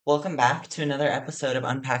Welcome back to another episode of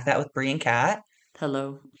Unpack That with Bree and Kat.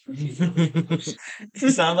 Hello. You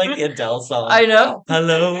sound like the Adele song. I know.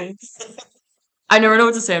 Hello. I never know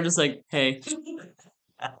what to say. I'm just like, hey,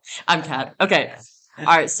 I'm Kat. Okay. All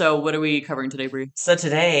right. So, what are we covering today, Brie? So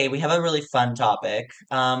today we have a really fun topic.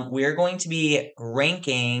 We're going to be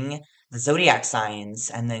ranking the zodiac signs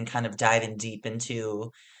and then kind of diving deep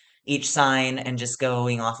into each sign and just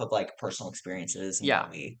going off of like personal experiences and Yeah.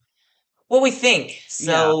 what we think. Yeah.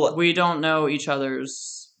 So We don't know each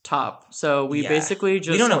other's top. So, we yeah, basically we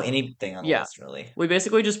don't just, know anything on the yeah, list really. we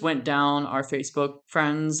basically just went down our Facebook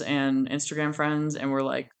friends and Instagram friends and we're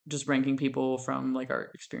like just ranking people from like our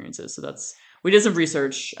experiences. So, we did some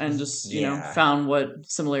research and just, Yeah. found what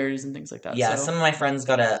similarities and things like that. Yeah, So, some of my friends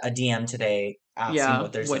got a DM today asking yeah,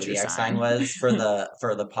 what their what's your zodiac sign sign? was for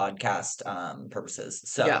the podcast purposes.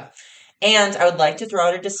 So, Yeah. and I would like to throw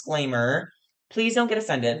out a disclaimer. Please don't get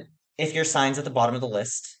offended if your sign's at the bottom of the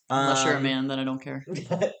list. Unless you're a man, then I don't care.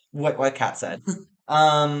 What Kat said.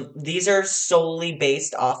 These are solely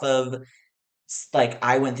based off of like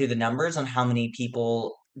I went through the numbers on how many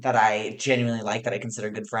people that I genuinely like that I consider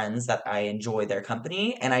good friends that I enjoy their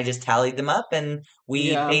company and I just tallied them up and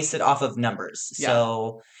we Yeah. base it off of numbers. Yeah.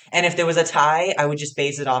 So, and if there was a tie, I would just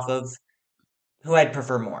base it off of who I'd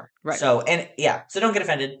prefer more. Right. So, and yeah, so don't get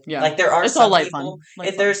offended. Yeah. Like there are It's all some light people, fun. Light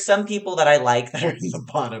if fun. there's some people that I like that are in the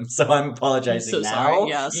bottom, so I'm I'm apologizing so sorry. now.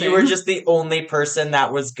 Yeah, You were same. just the only person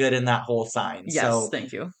that was good in that whole sign. Yes, So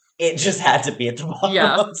thank you. it just had to be at the bottom.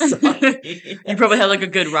 Yeah. I'm sorry. You probably had like a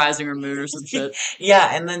good rising or moon or some shit.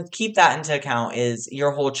 Yeah, and then keep that into account is your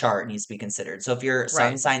whole chart needs to be considered. So if your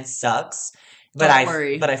sun Right. sign sucks, Don't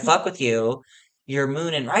worry. but I fuck with you, your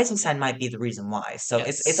moon and rising sign might be the reason why. So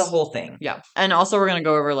it's a Yes. whole thing. Yeah. And also we're gonna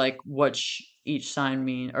go over like which each sign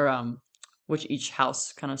mean or which each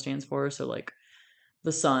house kind of stands for. So like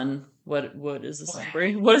the sun. What is the sun,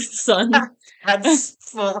 Brie? What is the sun? That's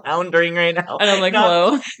floundering right now. And I'm like, Not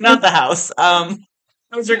hello. not the house.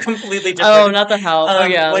 Those are completely Oh, different. not the house. Oh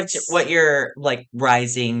yeah. What your like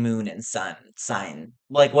rising moon and sun sign,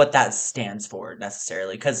 like what that stands for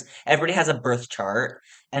necessarily, because everybody has a birth chart,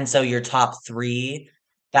 and so your top three,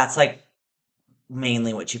 that's like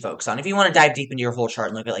mainly what you focus on. If you want to dive deep into your whole chart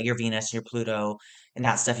and look at like your Venus and your Pluto and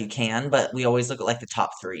that stuff, you can, but we always look at like the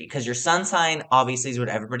top three because your sun sign obviously is what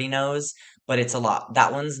everybody knows, but it's a lot.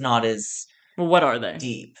 That one's not as Well, what are they?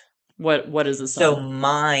 deep. What is the So sun?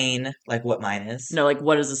 mine, like what mine is. No, like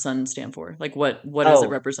what does the sun stand for? Like what does it Oh,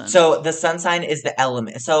 represent? so the sun sign is the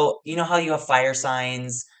element. So you know how you have fire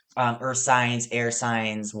signs, earth signs, air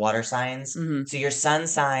signs, water signs? Mm-hmm. So your sun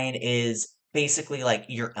sign is basically like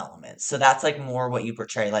your element. So that's like more what you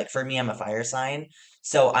portray. Like for me, I'm a fire sign.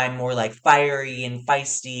 So I'm more like fiery and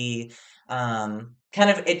feisty. Kind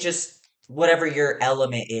of it just whatever your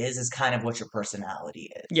element is kind of what your personality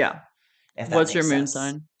is, Yeah. if that What's your makes moon sense.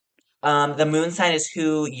 sign? The moon sign is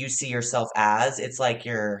who you see yourself as. It's like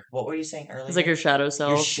your, what were you saying It's like earlier? your shadow Your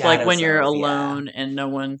self. Like shadow when you're self, yeah. alone and no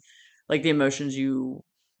one like the emotions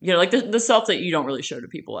like the self that you don't really show to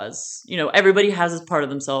people as everybody has this part of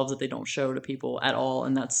themselves that they don't show to people at all,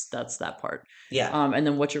 and that's that part. Yeah. And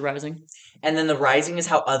then what's your rising? And then the rising is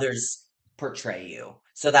how others portray you.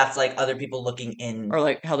 So that's like other people looking in. Or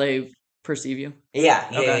like how they perceive you. Yeah, yeah,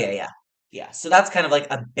 yeah, Okay. yeah, yeah. Yeah. So that's kind of like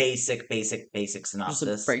a basic Just a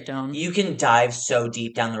synopsis. breakdown. You can dive so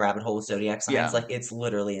deep down the rabbit hole with zodiac signs, Yeah. like it's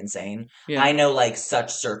literally insane. Yeah. I know like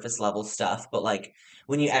such surface level stuff, but like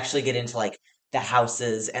when you actually get into like the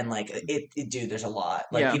houses and like dude, there's a lot.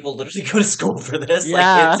 Like Yeah. people literally go to school for this. Like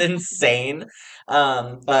Yeah. it's insane.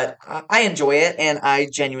 But I enjoy it and I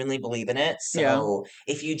genuinely believe in it. Yeah. So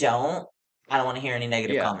if you don't, I don't want to hear any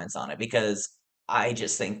negative Yeah. comments on it because I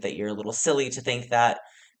just think that you're a little silly to think that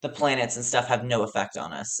the planets and stuff have no effect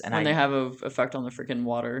on us. And When they I, have a effect on the freaking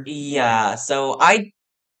water. Like, yeah, so I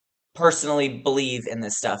personally believe in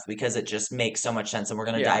this stuff because it just makes so much sense. And we're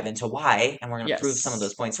going to yeah. dive into why, and we're going to prove some of Yes.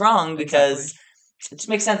 those points wrong Exactly. because it just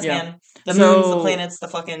makes sense, Yeah. man. The moons, the So, planets, the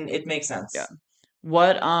fucking, it makes yeah. sense.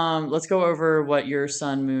 Let's go over what your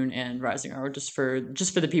sun, moon, and rising are just for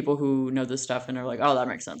the people who know this stuff and are like, "Oh, that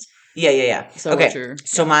makes sense." Yeah, yeah, yeah. So what's Okay, your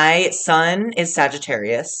so yeah. my sun is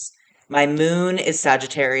Sagittarius, my moon is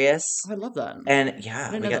Sagittarius, Oh, I love that. and I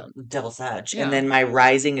yeah, didn't we know got that. double Sag, and Yeah. then my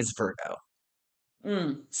rising is Virgo.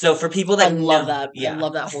 Mm. So for people I that love know, that. I yeah.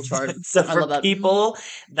 love that whole chart. So I for love that. people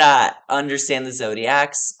that understand the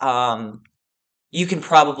zodiacs, you can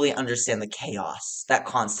probably understand the chaos that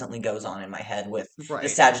constantly goes on in my head with the Right.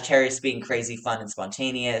 Sagittarius being crazy fun and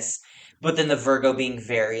spontaneous, but then the Virgo being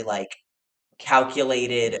very like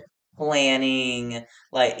calculated, planning,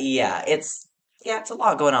 like yeah, it's a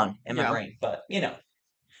lot going on in my Yeah. brain, but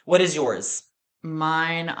what is yours?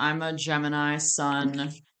 Mine, I'm a Gemini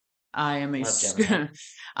sun. I am a Love Gemini.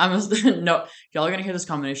 I'm a no, y'all are gonna hear this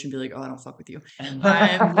combination and be like, oh, I don't fuck with you.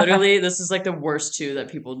 I'm literally this is like the worst two that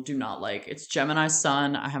people do not like. It's Gemini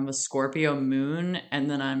sun, I have a Scorpio moon, and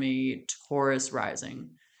then I'm a Taurus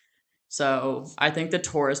rising. So I think the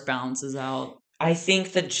Taurus balances out. I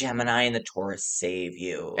think the Gemini and the Taurus save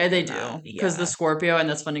you And they in that. do. Because the Yeah. Scorpio, and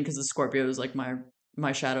that's funny because the Scorpio is like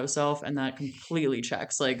my shadow self, and that completely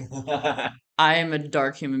checks. Like I am a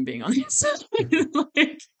dark human being on the inside.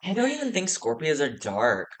 Like I don't even think Scorpios are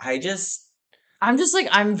dark. I'm just like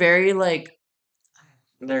I'm very like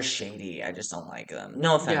They're shady. I just don't like them.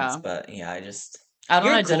 No offense, yeah. but yeah, I don't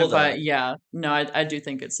you're cool identify. though. Yeah, no, I do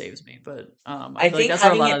think it saves me, but I I feel like think that's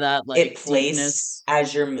where a having lot of that it like placed deepness.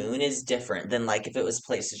 as your moon is different than like if it was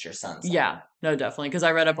placed as your sun Yeah, sign. no, definitely. Because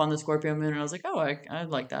I read up on the Scorpio moon and I was like, oh, I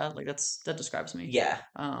like that. Like that describes me. Yeah.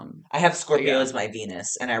 Um, I have but Scorpio yeah, as my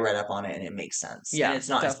Venus and I read up on it and it makes sense. And yeah, it's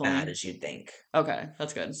not as bad definitely. as you'd think. Okay,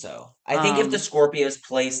 that's good. So I think if the Um, Scorpio is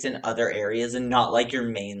placed in other areas and not like your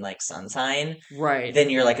main like sun sign, right. then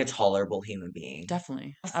you're like a tolerable human being.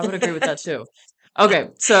 Definitely. I would agree with that too. Okay,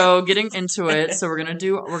 so getting into it, so we're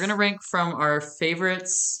gonna rank from our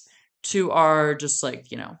favorites to our just like,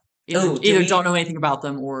 Oh, do either don't we? know anything about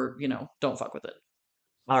them or, don't fuck with it.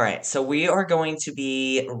 All right, so we are going to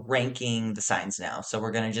be ranking the signs now. So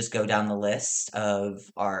we're going to just go down the list of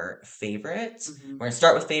our favorites. Hmm. We're going to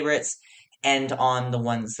start with favorites, and on the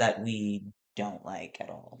ones that we don't like at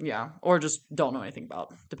all. Yeah, or just don't know anything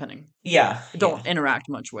about, depending. Yeah, yeah. Don't interact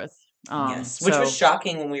much with. Yes, which was So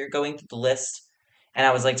shocking when we were going through the list and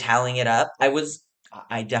I was like tallying it up.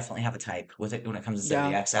 I definitely have a type with it when it comes to yeah,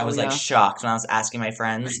 zodiacs. I oh was like yeah. shocked when I was asking my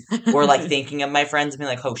friends or like thinking of my friends and being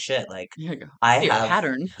like, oh shit, like Yeah, go. I See a have,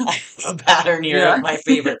 pattern. I have a pattern here of Yeah. my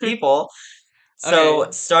favorite people. So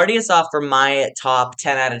Okay. starting us off for my top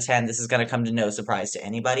 10 out of 10, this is going to come to no surprise to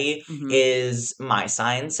anybody, Hmm. is my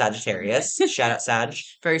sign, Sagittarius. Shout out Sag.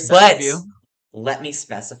 Very Sag of But you. let me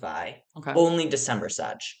specify, Okay. only December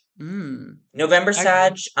Sag. Mm, November I agree.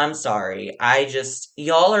 Sag, I'm sorry.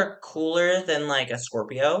 Y'all are cooler than like a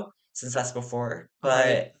Scorpio, since that's before, All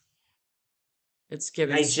right. but It's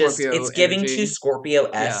giving Scorpio it's giving too energy.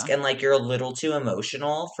 Scorpio-esque Yeah. and like you're a little too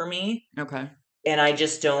emotional for me. Okay. And I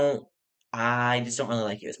just don't really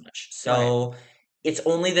like you as much. Right. So it's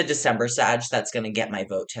only the December Sag that's going to get my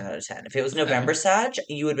vote 10 out of 10. If it was Okay. November Sag,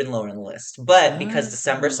 you would have been lower on the list. But because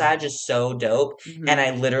December Oh. Sag is so dope, and Hmm.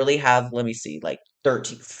 I literally have, let me see, like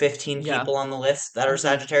 13, 15 Yeah. people on the list that are Hmm.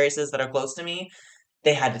 Sagittariuses that are close to me,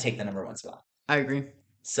 they had to take the number one spot. I agree.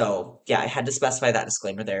 So yeah, I had to specify that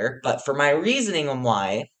disclaimer there. But for my reasoning on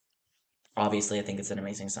why, obviously, I think it's an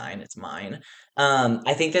amazing sign. It's mine.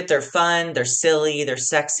 I think that they're fun, they're silly, they're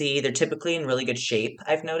sexy, they're typically in really good shape,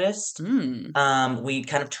 I've noticed. Mm. We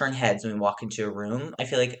kind of turn heads when we walk into a room. I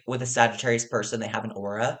feel like with a Sagittarius person, they have an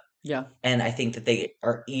aura, Yeah. and I think that they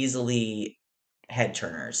are easily head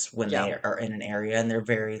turners when Yeah. they are in an area, and they're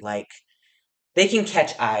very like they can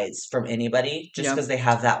catch eyes from anybody just Yeah. because they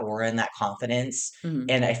have that aura and that confidence. Hmm.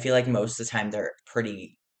 And I feel like most of the time they're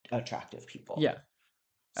pretty attractive people. Yeah.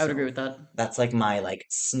 I would agree So with that. that's like my like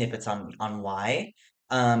snippets on why.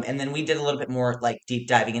 And then we did a little bit more like deep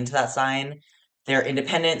diving into that sign. They're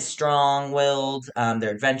independent, strong-willed, they're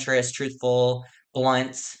adventurous, truthful,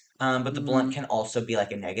 blunt. But the blunt Hmm. can also be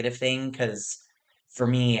like a negative thing because for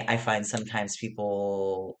me, I find sometimes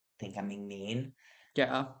people think I'm being mean.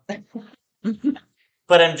 Yeah.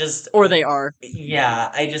 But I'm just Or they are.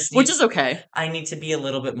 Yeah. yeah, Which is okay. I need to be a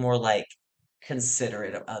little bit more like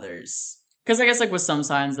considerate of others. Because I guess like with some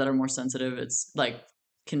signs that are more sensitive, it's like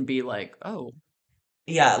can be like, oh,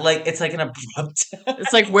 Yeah, like it's like an abrupt.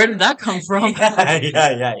 it's like where did that come from? Yeah,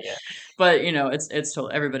 yeah. But it's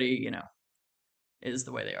totally everybody is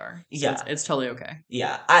the way they are, so it's Yeah, it's totally okay.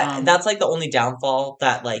 yeah. I Um. That's like the only downfall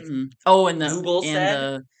that like Mhm. Oh, and Google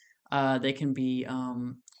said. they can be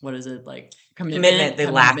what is it like Commitment, they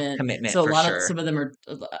lack commitment. commitment So a for lot of sure. some of them are.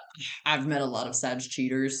 I've met a lot of Sag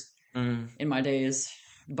cheaters Mm, in my days,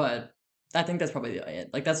 but I think that's probably it.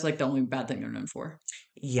 Like that's like the only bad thing they're known for.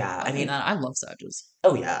 yeah, I Other than mean, that, I love Sages.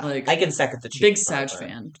 oh yeah. Like I can second the big cheating part, Sag but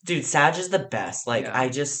fan. dude, Sag is the best. Like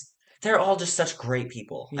Yeah, they're all just such great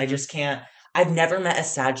people. I yeah, just can't I've never met a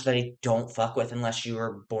Sag that I don't fuck with unless you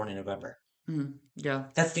were born in November. yeah,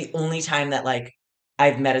 That's the only time that like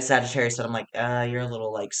I've met a Sagittarius that I'm like, you're a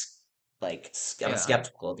little like I'm yeah,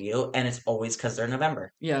 skeptical of you, and it's always because they're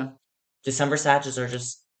November. yeah. December Sages are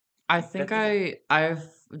just I good think people. I've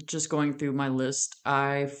just going through my list.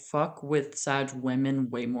 I fuck with Sag women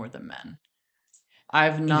way more than men.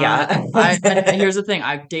 I've not. Yeah. I and here's the thing.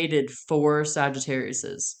 I've dated four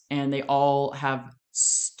Sagittariuses, and they all have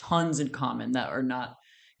tons in common that are not,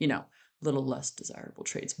 you know, little less desirable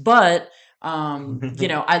traits. But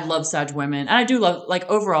I love Sag women. And I do love like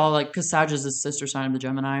overall, like because Sag is a sister sign of the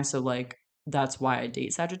Gemini, so like that's why I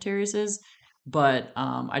date Sagittariuses. But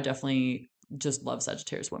I definitely just love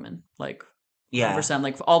Sagittarius women. Like Yeah. 100%,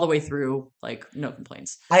 like all the way through, like no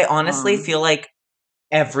complaints. I honestly Um feel like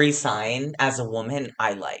every sign as a woman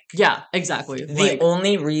I like. yeah, exactly. The Like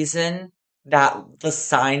only reason that the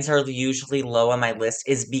signs are usually low on my list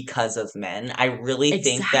is because of men. I really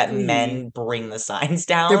think that exactly. men bring the signs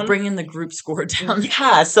They're down. bringing the group score down.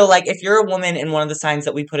 Yeah, so like if you're a woman in one of the signs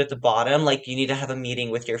that we put at the bottom, like you need to have a meeting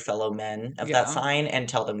with your fellow men of that Yeah. sign and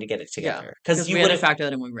tell them to get it Yeah. together. Because Because you we had would to have, factor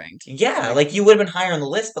that in when we ranked. yeah, Like, like you would have been higher on the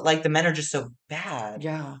list, but like the men are just so bad.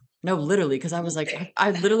 yeah. No, literally, because I was like,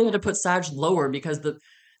 I literally had to put Sag lower because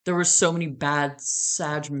there were so many bad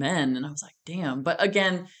Sag men, and I was like, damn. But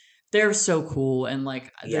again, they're so cool and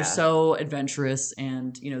like they're Yeah, so adventurous,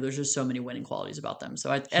 and there's just so many winning qualities about them.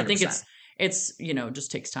 So I think 100%. it's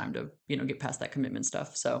just takes time to get past that commitment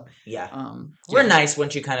stuff. So Yeah. We're yeah, nice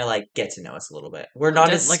once you kind of like get to know us a little bit. We're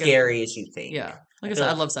not as like scary as you think. yeah, I like I said, I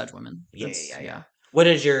feel, love Sag women. yeah, yeah, That's yeah, yeah. yeah. What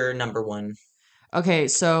is your number one? Okay,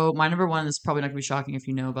 so my number one is probably not gonna be shocking if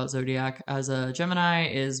you know about Zodiac as a Gemini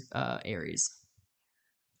is Aries.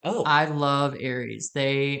 Oh, I love Aries.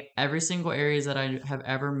 Every single Aries that I have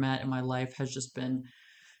ever met in my life has just been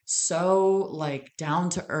so like down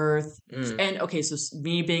to earth. mm, And okay, so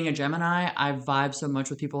me being a Gemini, I vibe so much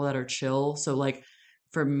with people that are chill. So like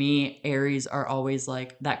for me, Aries are always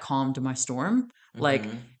like that calm to my storm. Like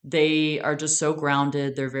mm-hmm. they are just so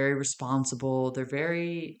grounded. They're very responsible. They're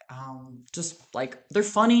very just like they're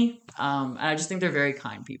funny. And I just think they're very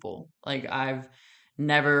kind people. Like I've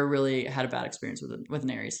never really had a bad experience with an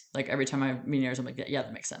Aries. Like every time I meet an Aries, I'm like, yeah,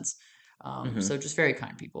 that makes sense. Mm-hmm. So just very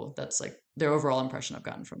kind people. That's like their overall impression I've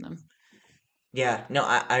gotten from them. Yeah, no,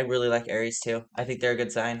 I really like Aries too. I think they're a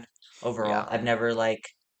good sign overall. Yeah. I've never like,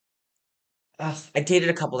 I dated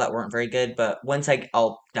a couple that weren't very good, but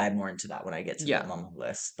I'll dive more into that when I get to Yeah. them on the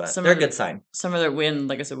list. But Some they're of a the, good sign. some of their win,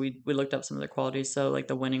 like I said, we looked up some of their qualities. So like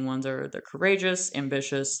the winning ones are they're courageous,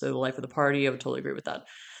 ambitious, they're the life of the party. I would totally agree with that.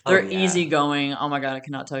 Oh They're yeah. easygoing. Oh my god, I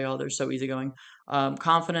cannot tell y'all they're so easygoing.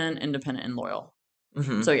 Confident, independent, and loyal. So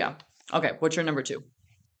Hmm. yeah. Okay, what's your number two?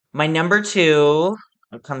 My number two,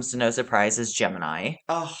 it comes to no surprise, is Gemini.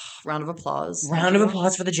 Oh, round of applause. Thank Round of you.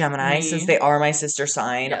 applause for the Gemini, since Me. they are my sister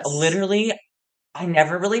sign. Yes. Literally, I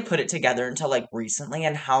never really put it together until like recently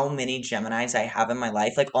and how many Geminis I have in my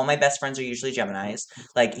life. Like all my best friends are usually Geminis.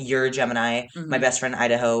 Like you're a Gemini. My Hmm. best friend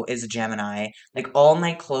Idaho is a Gemini. Like all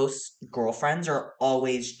my close girlfriends are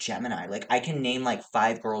always Gemini. Like I can name like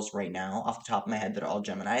five girls right now off the top of my head that are all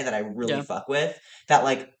Gemini that I really Yeah. fuck with that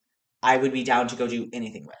like I would be down to go do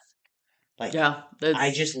anything with. Like Yeah. I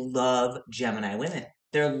It's just love Gemini women.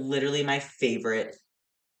 They're literally my favorite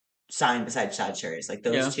sign besides Sagittarius. Like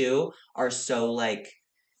those yeah. two are so like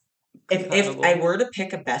if I Compatible. were to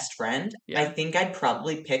pick a best friend, I Yeah. think I'd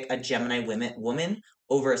probably pick a Gemini woman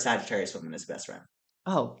over a Sagittarius woman as best friend.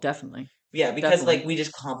 Oh, definitely. Yeah, because like Definitely. we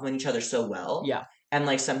just complement each other so well. Yeah. And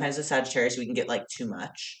like sometimes with Sagittarius we can get like too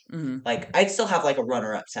much. Hmm. Like I'd still have like a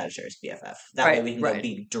runner up Sagittarius BFF. That way Right. we can go Right.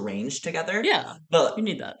 be deranged together. Yeah. But You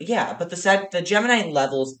need that. yeah, but the Gemini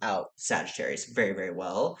levels out Sagittarius very, very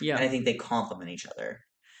well. And Yeah. I think they complement each other.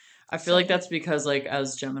 I feel like So that's because like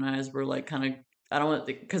as Geminis we're like kind of I don't want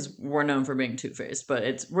because we're known for being two-faced,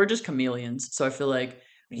 but we're just chameleons. So I feel like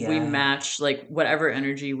we yeah, match like whatever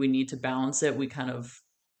energy we need to balance it, we kind of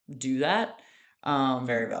do that.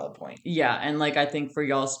 very Um valid point. yeah, and like I think for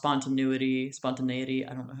y'all spontaneity,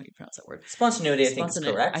 I don't know how you pronounce that word. Spontaneity, I think, is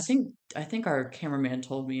Spontaneity. correct. I think our cameraman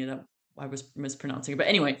told me that I was mispronouncing it. But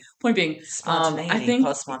anyway, point being, I Spontaneity. You think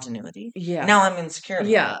call it spontaneity? yeah. Now I'm insecure about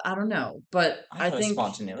Yeah, it. I don't know, but I I thought it was think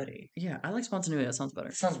spontaneity. yeah, I like spontaneity. That sounds better.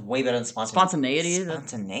 It sounds way better than spontaneity. Spontaneity, that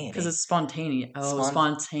because Spontaneity. it's spontaneous. Oh,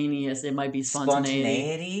 Spont spontaneous. It might be spontaneity.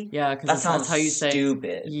 spontaneity? Yeah, because That that's sounds how you say.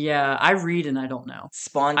 stupid. Yeah, I read and I don't know.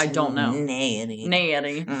 I don't know. Spontaneity.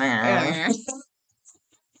 Natty. Nah.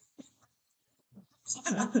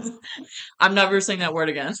 I'm never saying that word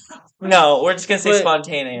again. No, we're just gonna say But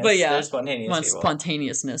spontaneous. They're yeah, spontaneous want people.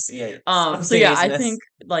 spontaneousness. Yeah, So yeah, I spontaneousness. think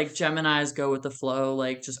like Geminis go with the flow,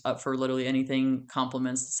 like just up for literally anything,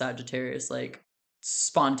 compliments the Sagittarius like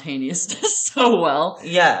spontaneousness so well.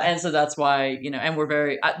 Yeah. And so that's why, and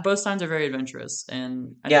we're both signs are very adventurous.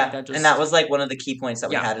 And I think Yeah, that and that just, was like one of the key points that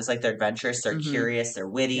we yeah. had is like they're adventurous, they're Hmm. curious, they're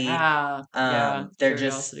witty. Yeah. Yeah. They're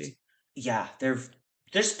just Curiosity. yeah, they're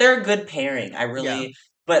a good pairing. I Yeah. really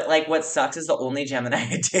But like what sucks is the only Gemini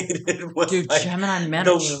I dated was Dude, like Gemini men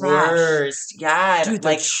are the trash. worst. Yeah, and, Dude,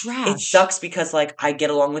 they're like it trash. sucks because like I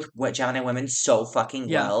get along with what Gemini women so fucking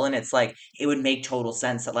Yeah. well, and it's like it would make total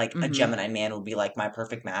sense that like a Mm-hmm. Gemini man would be like my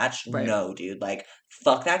perfect match. Right. No, dude, like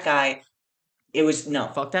fuck that guy. It was no.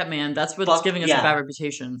 Fuck that man. That's what's Fuck giving us a bad yeah.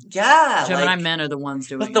 reputation. Yeah, Gemini like men are the ones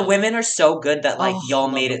but doing the it. women are so good that like Oh, y'all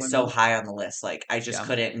love made the it so women. high on the list. Like I just Yeah.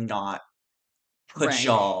 couldn't not put Rank.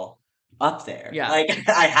 y'all up there. Yeah. Like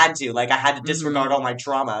I had to. Like I had to Mm-hmm. disregard all my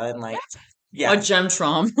trauma and like A yeah. gem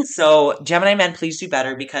trom. So Gemini men, please do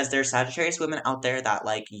better because there's Sagittarius women out there that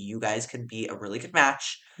like you guys could be a really good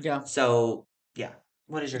match. Yeah. So yeah.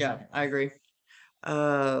 What is your Yeah, second I one? agree.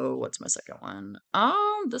 What's my second one?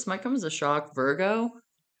 This might come as a shock. Virgo.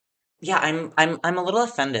 Yeah, I'm a little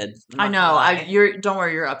offended. I'm I not gonna know. lie. You're don't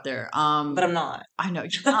worry, you're up there. But I'm not. I know You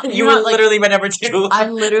you're were not like literally my number two. You're not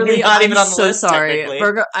I'm even on the so list sorry. technically.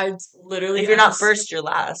 Virgo, If I you're not just first, you're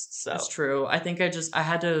last. it's So true. I think I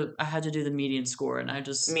had to do the median score and I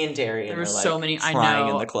just me and there Darian were are like so many crying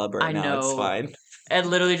in the club right I now. It's know. fine. It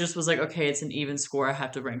literally just was like, okay, it's an even score. I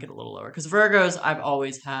have to rank it a little lower. Because Virgos I've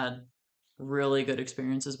always had really good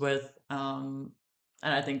experiences with. And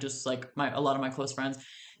I think just like my a lot of my close friends,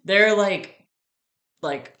 they're like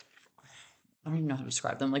I don't even know how to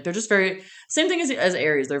describe them. Like they're just very same thing as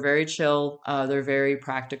Aries. They're very chill. They're very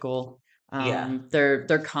practical. Yeah. They're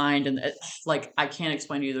kind and like I can't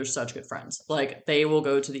explain to you. They're such good friends. Like they will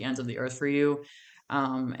go to the ends of the earth for you.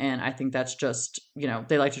 And I think that's just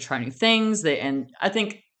they like to try new things. And I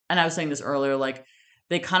think and I was saying this earlier. Like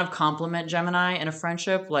they kind of complement Gemini in a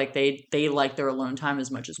friendship. Like they like their alone time as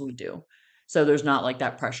much as we do. So there's not like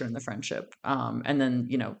that pressure in the friendship. And then,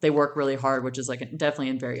 they work really hard, which is like definitely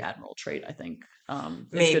a very admirable trait, I think. It's good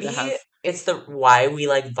to Maybe have. it's the why we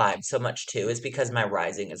like vibe so much too is because my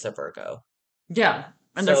rising is a Virgo. Yeah.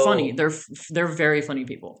 And they're funny. So They're very funny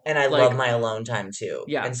people. and I love Like, my alone time too.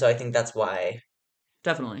 yeah, And so I think that's why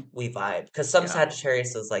definitely. we vibe. Because some Yeah.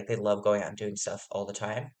 Sagittarius is like they love going out and doing stuff all the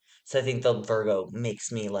time. So I think the Virgo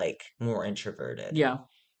makes me like more introverted. Yeah.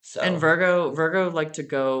 And So Virgo like to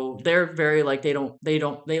go, they're very like, they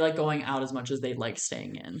like going out as much as they like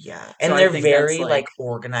staying in. yeah. So And I they're think that's very like, like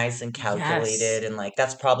organized and yes. calculated and like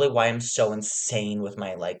that's probably why I'm so insane with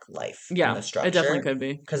my like life and Yeah, the it definitely structure. could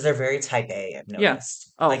be. Because they're very type A, I've Yeah.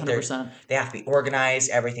 noticed. Oh, Like 100%. they have to be organized,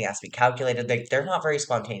 everything has to be calculated. They're not very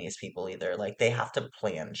spontaneous people either. Like they have to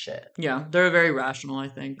plan shit. Yeah. They're very rational, I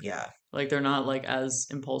think. Yeah. Like they're not like as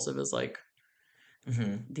impulsive as like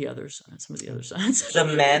Hmm. the other side, some of the other sides. The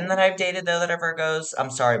men that I've dated though that are Virgos,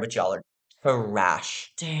 I'm sorry, but y'all are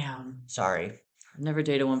trash. Damn. Sorry. I've never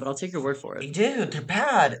dated one, but I'll take your word for it. Dude, they're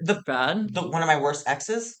bad. Bad? The one of my worst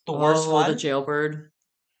exes, the worst Oh, the one. jailbird.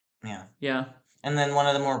 Yeah. Yeah. And then one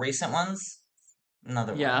of the more recent ones,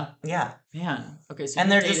 another one. Yeah. Yeah. Man. Okay, so And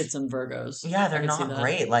you've they're dated just some Virgos. yeah, I they're can see not that.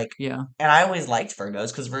 great. Like Yeah. and I always liked Virgos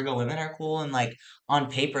because Virgo women are cool and like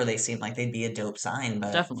on paper they seem like they'd be a dope sign,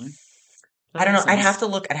 but Definitely. I That don't makes know.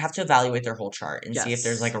 sense. I'd have to evaluate their whole chart and see if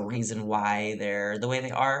there's like Yes. a reason why they're the way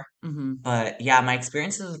they are. Mm-hmm. But yeah, my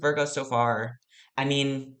experiences with Virgo so far, I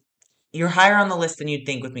mean, you're higher on the list than you'd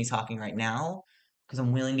think with me talking right now, because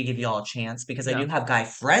I'm willing to give you all a chance because I do Yeah. have guy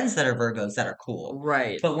friends that are Virgos that are cool.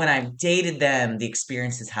 Right. But when I've dated them, the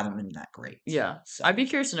experiences haven't been that great. Yeah. So I'd be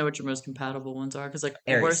curious to know what your most compatible ones are, because like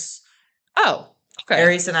Aries. worse. Oh, okay.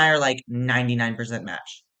 Aries and I are like 99%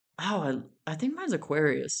 match. Oh, I think mine's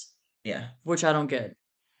Aquarius, Yeah. which I don't get.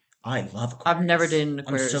 I love I've never Aquarius. dated an I'm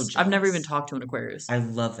so Aquarius. I've never even jealous. talked to an Aquarius. I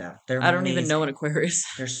love them. They're I don't even know an amazing. Aquarius.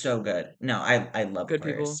 They're so good. No, I love Good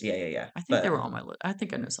Aquarius. people. Yeah, yeah, yeah. I think they But were on my list. I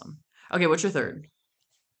think I know some. Okay, what's your third?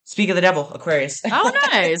 speak of the devil, Aquarius. Oh,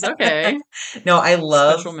 nice. Okay. No,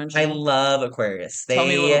 Special I mention. love Aquarius. Tell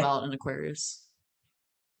me a little about an Aquarius.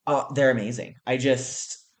 Oh, they're amazing. I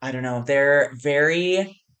don't know. They're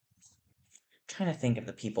very trying to think of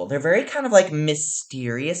the people. They're very kind of like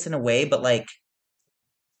mysterious in a way, but like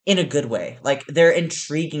in a good way. Like they're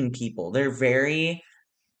intriguing people. They're very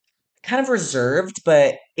kind of reserved,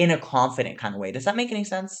 but in a confident kind of way. Does that make any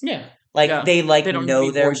sense? Yeah. Like Yeah. they like They don't need to know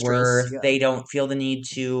be their boisterous. worth. Yeah. They don't feel the need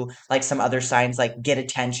to like some other signs like get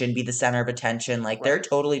attention, be the center of attention. Like they're Right.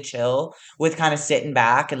 totally chill with kind of sitting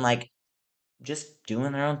back and like just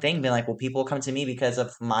doing their own thing, being like, well, people come to me because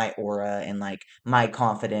of my aura and like my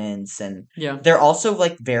confidence. And Yeah. they're also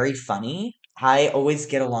like very funny. I always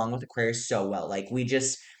get along with Aquarius so well. Like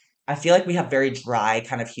I feel like we have very dry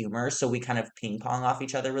kind of humor. So we kind of ping pong off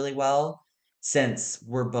each other really well since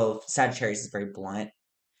we're both, Sagittarius is very blunt.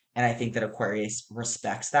 And I think that Aquarius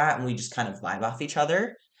respects that and we just kind of vibe off each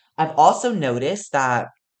other. I've also noticed that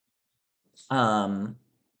um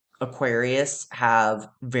Aquarius have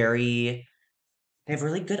very they have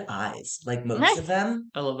really good eyes. Like most Meh. of them.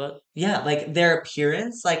 I love that. Yeah, like their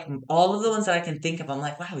appearance, like all of the ones that I can think of, I'm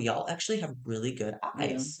like, wow, y'all actually have really good Yeah,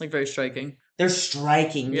 eyes. like very striking. They're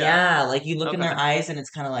striking. Yeah. Yeah, like you look in Okay. their eyes and it's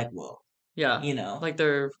kind of like, whoa, Yeah. you know. Like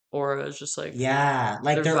their aura is just like Yeah,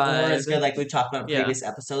 like their their aura is vibe. good. Like we've talked about in Yeah. previous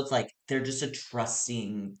episodes, like they're just a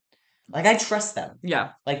trusting, like I trust them.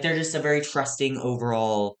 Yeah. Like they're just a very trusting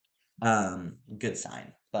overall good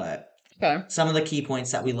sign. But Okay. some of the key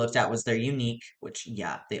points that we looked at was they're unique, which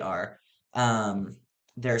yeah, they are. Um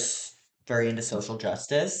they're very into social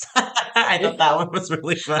justice. I thought that one was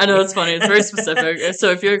really I know funny. it's funny. It's very specific.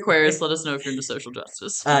 So if you're Aquarius, let us know if you're into social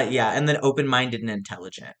justice. Yeah, and then open-minded and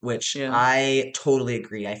intelligent, which Yeah. I totally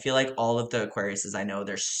agree. I feel like all of the Aquariuses I know,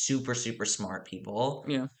 they're super, super smart people,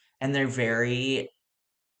 Yeah. and they're very,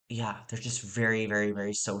 yeah, they're just very, very,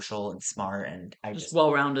 very social and smart, and I Just just,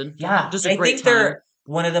 well rounded. yeah, Just a I great think time. they're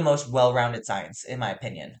one of the most well-rounded signs, in my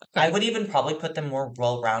opinion. I Okay. would even probably put them more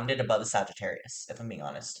well-rounded above the Sagittarius, if I'm being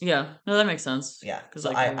honest. Yeah. No, that makes sense. Yeah, Because so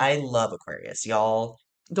like they're I love Aquarius, y'all.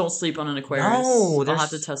 don't sleep on an Aquarius. No, I'll have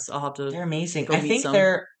to test. I'll have to they're amazing. go I meet think some.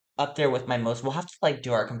 they're up there with my most. We'll have to like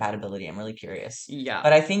do our compatibility. I'm really curious. Yeah.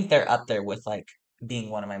 But I think they're up there with like being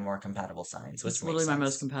one of my more compatible signs, which It's makes literally my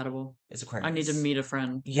most sense. compatible. Is I need to Aquarius. meet a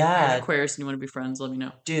friend. If you're an Yeah, Aquarius and you want to be friends, let me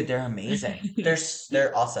know. dude, they're amazing.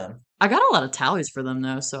 They're awesome. I got a lot of tallies for them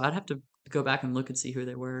though, so I'd have to go back and look and see who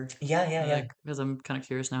they were. Yeah, yeah, yeah. Like, because I'm kind of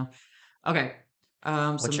curious now. Okay.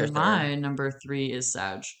 So What's your third? my number three is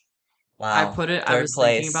Sag. Wow, I third was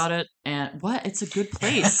thinking place. about it, and what? It's a good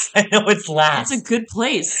place. I know it's It's a last. good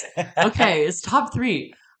place. Okay, it's top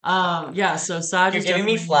three. Yeah, so Sag You're is giving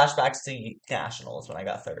me definitely. flashbacks to nationals when I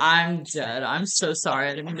got third. I'm dead. I'm so sorry.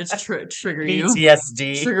 I didn't mean to trigger you.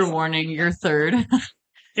 PTSD. Trigger warning, you're third.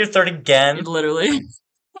 You're third again. Literally.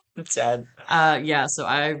 Dead. Yeah, so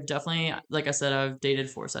I've definitely, like I said, I've dated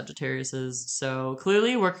four Sagittariuses. So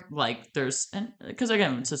clearly we're like there's and because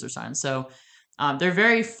again, sister signs. So they're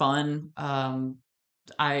very fun.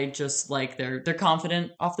 I just like they're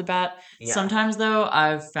confident off the bat. Yeah. Sometimes though,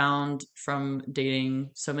 I've found from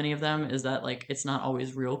dating so many of them is that like it's not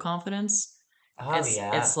always real confidence. Oh It's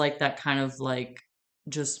yeah. like that kind of like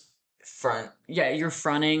just Front. yeah, you're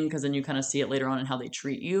fronting because then you kind of see it later on in how they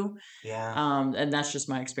treat you. Yeah. And that's just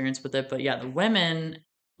my experience with it. But yeah, the women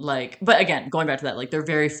like but again, going back to that, like they're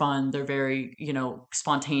very fun, they're very,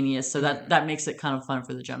 spontaneous. So that Mhm. that makes it kind of fun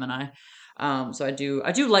for the Gemini. So I do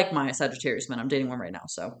like my Sagittarius men. I'm dating one right now,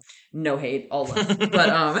 so no hate, all love. But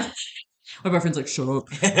my boyfriend's like, shut up.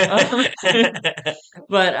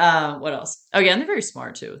 But what else? Oh yeah, and they're very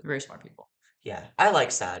smart too. They're very smart people. Yeah, I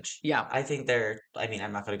like Sag. Yeah. I think they're, I mean,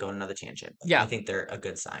 I'm not going to go on another tangent, but I Yeah. think they're a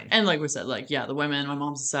good sign. And like we said, like yeah, the women, my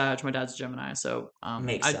mom's a Sag, my dad's a Gemini. So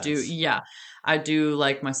Makes I do sense. yeah, I do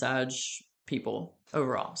like my Sag people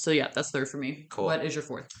overall. So yeah, that's third for me. Cool. What is your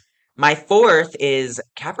fourth? My fourth is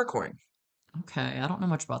Capricorn. Okay, I don't know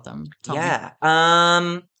much about them. Tell me.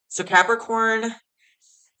 Yeah. So Capricorn,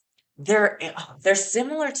 they're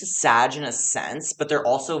similar to Sag in a sense, but they're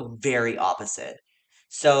also very opposite.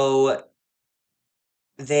 So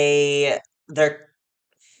they they're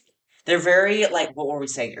they're very like what were we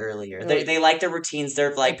saying earlier? They're They like their routines. They're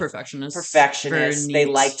like like perfectionists, very perfectionists. They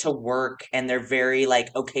neat. like to work and they're very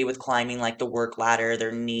like okay with climbing like the work ladder.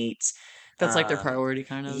 They're neat. That's like their priority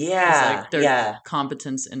kind of is Yeah, like their yeah,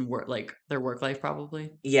 competence in work, like their work life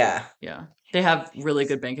probably. yeah. Yeah. They have really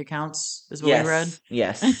good bank accounts, is what we read.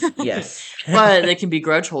 Yes, yes, yes. But they can be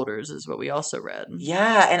grudge holders, is what we also read.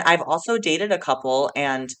 Yeah, and I've also dated a couple,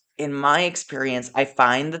 and in my experience, I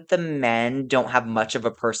find that the men don't have much of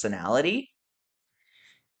a personality.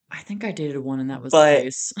 I think I dated one and that was the But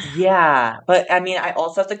case. yeah, but I mean, I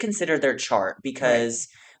also have to consider their chart Right. because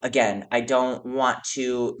again, I don't want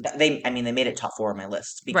to they I mean, they made it top 4 on my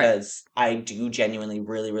list Right. because I do genuinely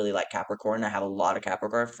really, really like Capricorn. I have a lot of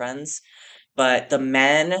Capricorn friends, but the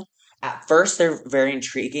men at first they're very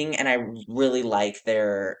intriguing and I really like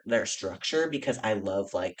their structure because I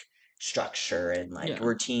love like structure and like Yeah.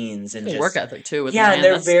 routines and The work just ethic too with the yeah, and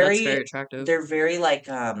man. That's very attractive. they're very like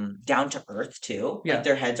down to earth too. Like Yeah.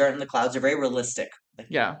 their heads aren't in the clouds. They're very realistic. Like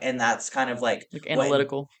Yeah. and that's kind of like Like what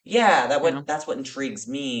analytical. yeah, Yeah. that's what intrigues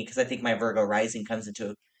me because I think my Virgo rising comes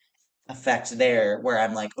into effect there where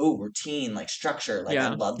I'm like, oh, routine, like structure, like I Yeah.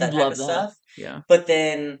 love You'd that type love of that. stuff. Yeah. But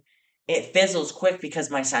then it fizzles quick because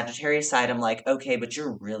my Sagittarius side, I'm like, okay, but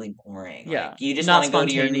you're really boring. Like Yeah. you just Not want to go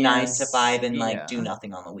to your nine to spontaneous. five and like do Yeah.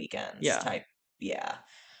 nothing on the weekends Yeah. type. Yeah.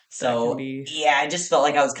 that can So be, yeah, I just felt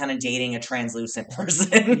like I was kind of dating a translucent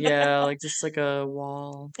person. yeah, like just like a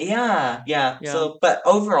wall. Yeah, yeah. Yeah, So, but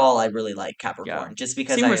overall, I really like yeah. Capricorn just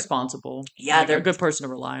because Seem responsible, yeah, like a they're, good person to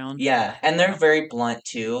rely on. yeah, and they're very blunt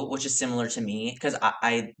too, which is similar to me because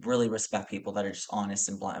I really respect people that are just honest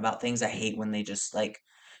and blunt about things. I hate when they just like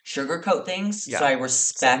sugarcoat things. So Yeah, I same.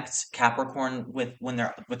 respect Capricorn with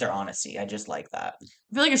their honesty. I just like that.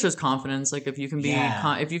 I feel like it shows confidence. Like if you can be,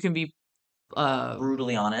 Yeah, if you can be, uh,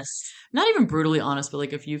 brutally honest. not even brutally honest, but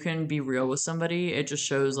like if you can be real with somebody, it just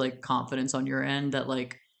shows like confidence on your end that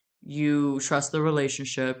like you trust the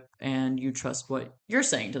relationship and you trust what you're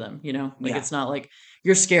saying to them, you know? Like Yeah, it's not like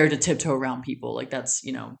you're scared to tiptoe around people. Like that's,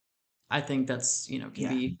 I think that's, can yeah.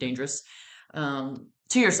 be dangerous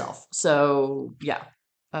to yourself. So, yeah.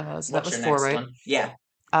 So that What's was your four, next right? one? Yeah.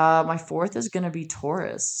 My fourth is gonna be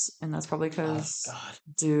Taurus, and that's probably Oh because, God.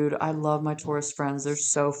 dude, I love my Taurus friends. They're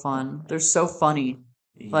so fun. They're so funny.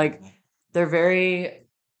 Yeah. Like, they're very,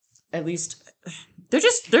 at least, they're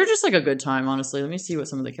just like a good time. Honestly, let me see what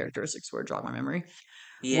some of the characteristics were. Jog my memory.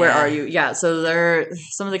 Where are Yeah. you? Yeah, so they're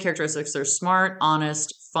some of the characteristics. They're smart,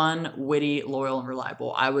 honest, fun, witty, loyal, and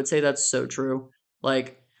reliable. I would say that's so true.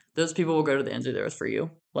 Like, those people will go to the ends of the earth for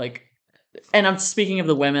you. Like, and I'm speaking of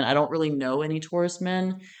the women. I don't really know any Taurus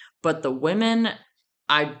men, but the women,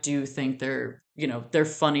 I do think they're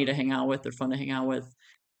funny to hang out with. They're fun to hang out with.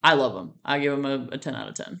 I love them. I give them a 10 out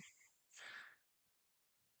of 10.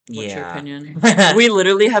 What's your Yeah. opinion? We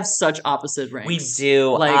literally have such opposite We ranks.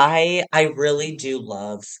 do. Like, I really do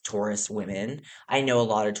love Taurus women. I know a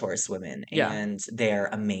lot of Taurus women yeah, and they're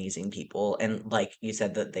amazing people. And like you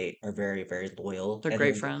said that they are very, very loyal they're and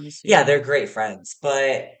great friends. yeah, Yeah. they're great friends.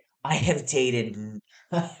 But I have dated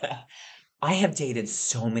I have dated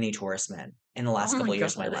so many Taurus men in the last Oh my couple of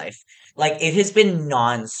years of my God. life. Like it has been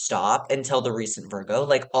nonstop until the recent Virgo.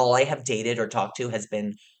 Like all I have dated or talked to has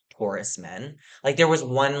been Taurus men. Like there was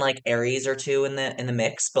one like Aries or two in the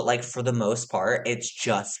mix, but like for the most part, it's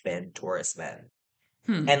just been Taurus men.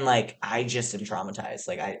 Hmm. And like I just am traumatized.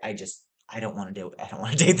 Like I just I don't want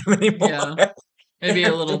to date them anymore. Yeah. Maybe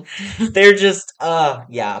a They're just, little. they're just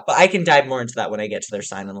yeah, but I can dive more into that when I get to their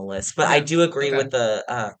sign on the list. But I Okay. do agree Okay. with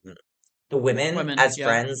the women Women. as Yeah.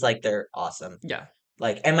 friends, like they're awesome. Yeah.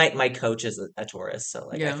 Like, and my coach is a Taurus, so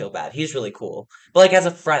like I Yeah. feel bad. He's really cool, but like as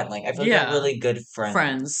a friend, like I feel like they're Yeah. really good friends.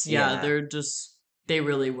 Friends. Yeah. Yeah, They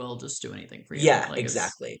really will just do anything for you. yeah, Like it's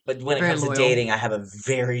exactly. But when it very comes to loyal. dating, I have a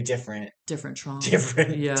very Different charm.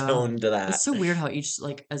 different Yeah. tone to that. It's so weird how each,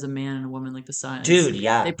 like, as a man and a woman, like the signs, Dude,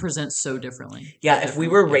 yeah, they present so differently. yeah. If we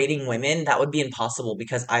Different. were Yeah. rating women, that would be impossible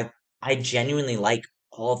because I genuinely like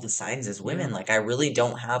all of the signs as Yeah. women. Like I really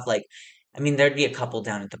don't have like, I mean, there'd be a couple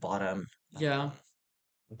down at the bottom. Yeah.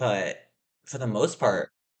 But for the most part,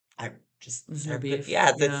 I just There's no they're good. beef. Yeah,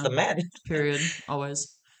 it's Yeah. the men. Period.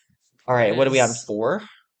 Always. All right, what are we on? Is, Four?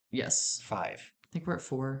 yes. Five. I think we're at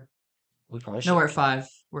four. We probably No, should we're have at kept. five.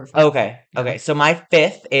 We're at five. Okay, Yeah. okay. So my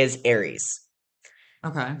fifth is Aries.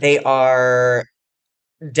 Okay. They are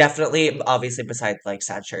definitely, obviously, besides like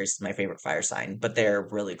Sagittarius, is my favorite fire sign, but they're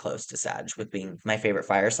really close to Sag with being my favorite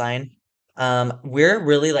fire sign. We're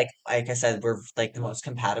really like I said, we're like the most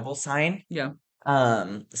compatible sign. Yeah.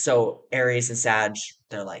 So Aries and Sag,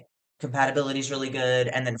 they're like compatibility is really good.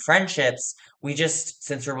 And then friendships, we just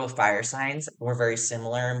since we're both fire signs, we're very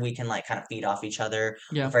similar and we can like kind of feed off each other.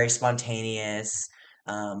 We're Yeah. very spontaneous.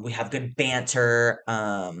 We have good banter.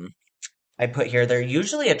 I put here they're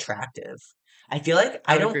usually attractive. I feel like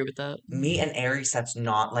I I would don't agree with that. meet an Aries that's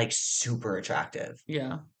not like super attractive.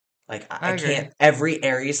 Yeah. Like I I agree. can't every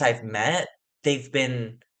Aries I've met, they've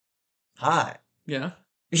been hot. Yeah.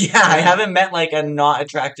 Yeah, I Yeah. haven't met like a not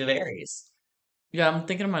attractive Aries. Yeah. I'm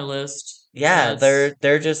thinking of my list. Yeah. Yeah, It's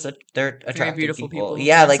they're just they're very attractive beautiful people. people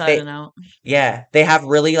Yeah, like inside and out. they have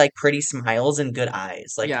really like pretty smiles and good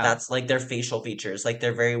eyes. Like Yeah. that's like their facial features. Like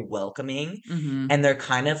they're very welcoming Mm-hmm. and they're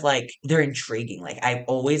kind of like they're intriguing. Like I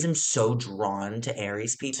always am so drawn to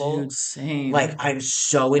Aries people. Dude, Like same. I'm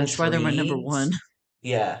so That's why they're my number intrigued. one.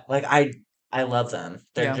 Yeah, like I love them.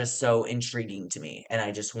 They're Yeah. just so intriguing to me and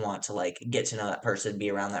I just want to like get to know that person, be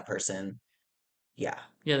around that person. Yeah.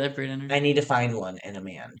 Yeah, they have great I energy. need to find one in a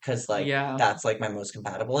man because like Yeah. that's like my most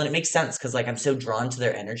compatible and it makes sense because like I'm so drawn to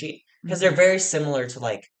their energy because they're Mm-hmm. very similar to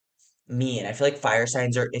like me and I feel like fire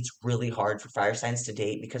signs are it's really hard for fire signs to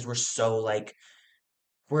date because we're so like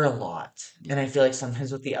we're a lot and Yeah. I feel like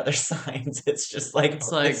sometimes with the other signs it's just like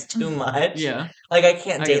It's it's like, too much yeah, like I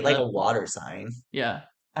can't I date get like a that. water sign Yeah.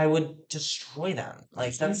 I would destroy them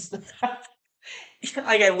like that's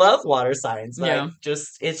like I love water signs but I Yeah.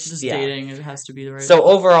 just it's Just yeah dating, it has to be the right. so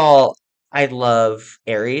overall I love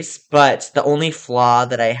Aries, but the only flaw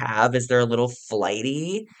that I have is they're a little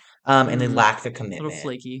flighty, and they Mm, lack the little commitment.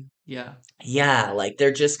 flaky. Yeah. Yeah, like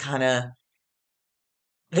they're just kind of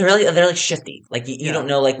they're like shifty. Like you don't Yeah.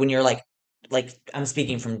 know, like when you're like I'm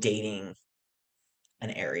speaking from dating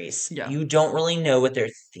an Aries, Yeah. you don't really know what they're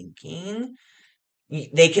thinking.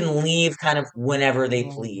 They can leave kind of whenever they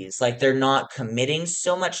Oh, please. Like they're not committing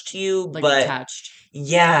so much to you, like but detached.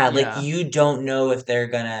 yeah, like Yeah. you don't know if they're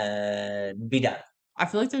gonna be done. I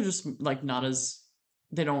feel like they're just like not as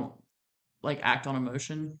they don't like act on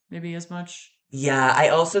emotion maybe as much. Yeah, I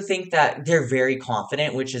also think that they're very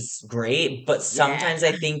confident, which is great, but Yeah. sometimes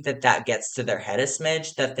I think that that gets to their head a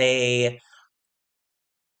smidge, that they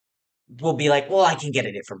will be like, well, I can get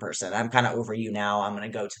a different person. I'm kind of over you now. I'm gonna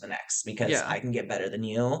go to the next because Yeah. I can get better than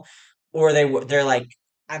you. Or they're like,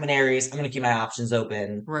 I'm an Aries. I'm gonna keep my options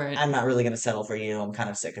open. Right. I'm not really gonna settle for you. I'm kind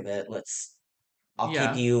of sick of it. I'll keep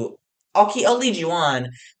Yeah. you. I'll lead you on,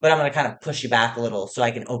 but I'm gonna kind of push you back a little so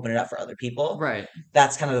I can open it up for other people. Right.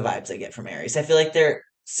 That's kind of the vibes I get from Aries. I feel like they're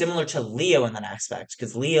similar to Leo in that aspect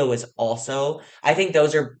because Leo is also. I think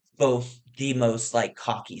those are both the most like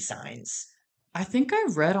cocky signs. I think I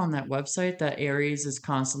read on that website that Aries is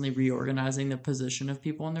constantly reorganizing the position of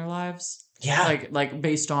people in their lives. Yeah. Like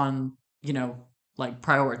based on, like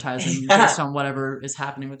prioritizing based Yeah. on whatever is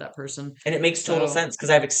happening with that person. And it makes total So, sense because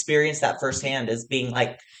I've experienced that firsthand as being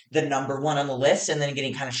like the number one on the list and then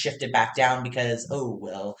getting kind of shifted back down because, oh,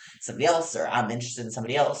 well, somebody else, or I'm interested in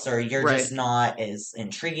somebody else, or you're just right. not as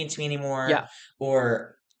intriguing to me anymore, Yeah.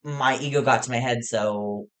 or my ego got to my head,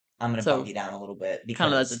 so I'm going to bump So you down a little bit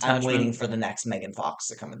kind of that because I'm waiting detachment. for the next Megan Fox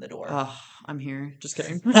to come in the door. Oh, I'm here. Just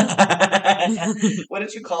kidding. What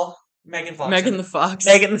did you call Megan Fox? Megan the Fox.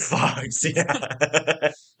 Megan Fox, yeah.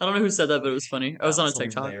 I don't know who said that, but it was funny. I was That on a was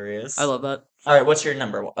TikTok. I hilarious. love that. All right, what's your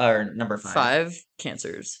number five? Five,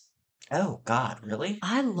 cancers. Oh God, really?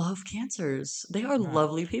 I love cancers. They are Hmm.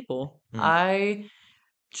 lovely people. Hmm.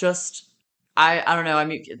 Just I don't know. I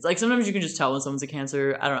mean, it's like sometimes you can just tell when someone's a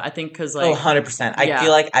cancer. I don't know. I think because Oh, like 100%. I feel yeah,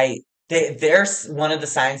 like there's one of the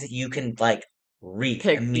signs that you can like read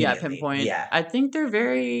immediately. pinpoint. Yeah. I think they're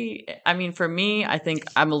very. I mean, for me, I think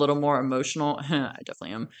I'm a little more emotional. I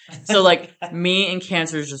definitely am. So like me and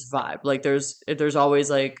cancers just vibe. Like there's always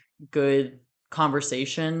like good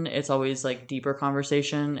conversation. It's always like deeper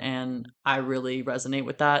conversation, and I really resonate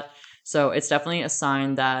with that. So it's definitely a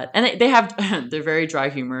sign that, and they have they're very dry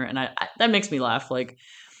humor, and that makes me laugh. Like,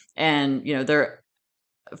 and they're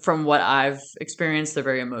from what I've experienced, they're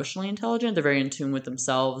very emotionally intelligent. They're very in tune with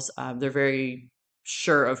themselves. They're very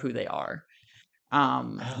sure of who they are.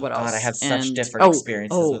 Oh What God, I else? have such And different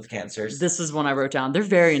experiences with cancers. this is one I wrote down. They're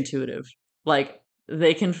very intuitive. Like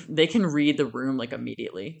they can read the room like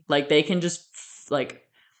immediately. Like they can just like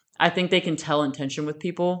I think they can tell intention with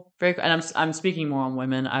people very. And I'm speaking more on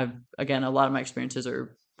women. I've again a lot of my experiences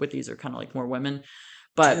are with these are kind of like more women,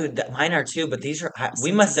 but Dude, mine are too, but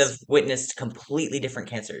we must have senses. witnessed completely different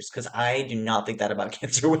cancers because I do not think that about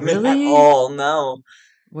cancer women at Really? all. No.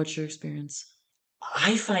 What's your experience?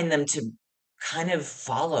 I find them to kind of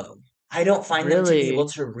follow. I don't find them to be able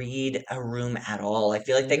Really? to read a room at all. I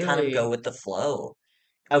feel like they kind of go Really? with the flow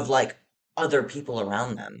of like other people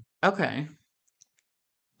around them. Okay.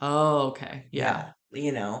 Oh, okay. Yeah.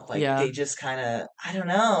 Yeah. Like Yeah. they just kind of, I don't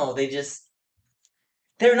know.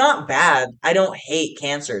 They're not bad. I don't hate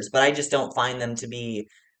cancers, but I just don't find them to be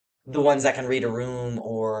the ones that can read a room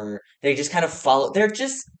or they just kind of follow. They're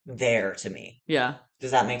just there to me. Yeah.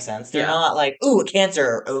 Does that make sense? They're Yeah. not like, ooh, a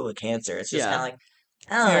cancer, ooh, a cancer. It's just kind Yeah. of like,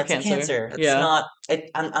 oh, You're a it's a cancer. cancer. It's Yeah. not.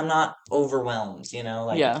 I'm not overwhelmed.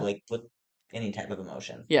 Yeah. Like with any type of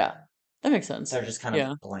emotion. Yeah. That makes sense. They're just kind of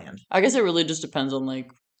Yeah. bland. I guess it really just depends on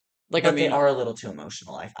like I But they mean, are a little too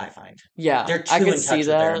emotional. I find yeah, they're I too could in see touch with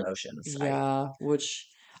their that. emotions. Yeah, which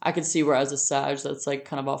I could see where as a Sag that's like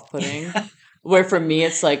kind of off-putting. Where for me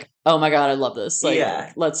it's like, oh my God, I love this. Like,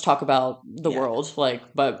 Yeah, let's talk about the yeah. world. Like,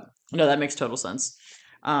 but no, that makes total sense.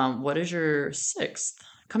 What is your sixth?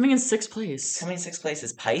 Coming in sixth place. Coming sixth place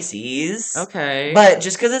is Pisces, Okay. but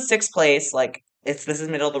just because it's sixth place, like this is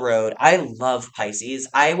middle of the road. I love Pisces.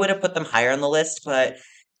 I would have put them higher on the list, but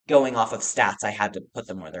going off of stats, I had to put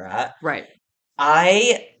them where they're at. Right.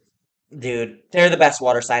 I Dude, they're the best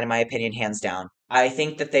water sign in my opinion, hands down. I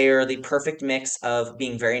think that they are the perfect mix of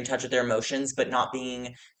being very in touch with their emotions, but not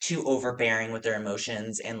being too overbearing with their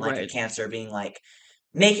emotions, and like a Right. Cancer being like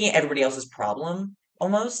making it everybody else's problem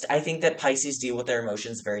almost. I think that Pisces deal with their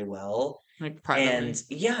emotions very well. Like And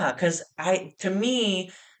privately. yeah, because to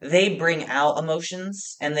me, they bring out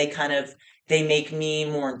emotions and they make me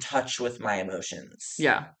more in touch with my emotions.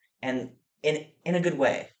 Yeah. And in a good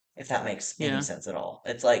way, if that makes any Yeah. sense at all.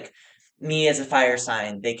 It's like me as a fire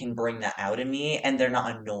sign, they can bring that out in me and they're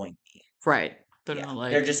not annoying me. Right. They're Yeah. not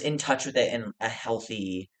They're like, just in touch with it in a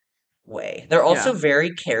healthy way. They're yeah, also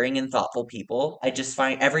very caring and thoughtful people. I just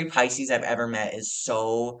find every Pisces I've ever met is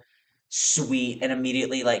so sweet and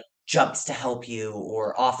immediately like jumps to help you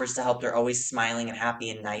or offers to help. They're always smiling and happy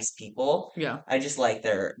and nice people. yeah. I just like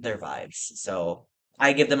their vibes. So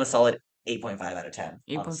I give them a solid 8.5 out of 10,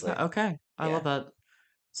 8.5. honestly. Okay. I love Yeah. that.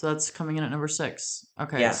 So that's coming in at number 6.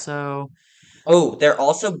 Okay. Yeah. So Oh, they're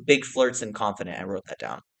also big flirts and confident. I wrote that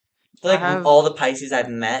down. I feel I like have, all the Pisces I've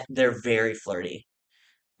met, they're very flirty.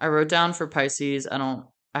 I wrote down for Pisces.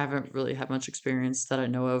 I haven't really had much experience that I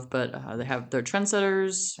know of, but they're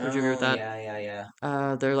trendsetters. Would you agree with Oh, that? yeah, yeah,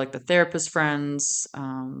 yeah. They're like the therapist friends,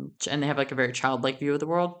 and they have like a very childlike view of the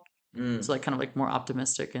world. Mm, So like kind of like more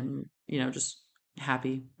optimistic and, just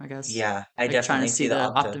happy, I guess. yeah, I Like trying to definitely see see the the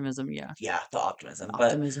optimism. Yeah. yeah, the optimism.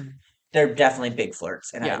 But Optimism. they're definitely big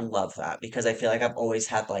flirts, and I Yeah. love that because I feel like I've always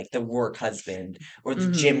had like the work husband or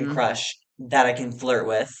the gym Hmm. crush that I can flirt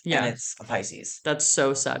with, and Yeah. it's a Pisces. That's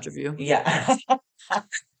so sad of you. Yeah.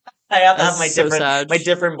 I have to That's have so sad. my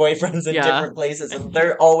different boyfriends in Yeah. different places, and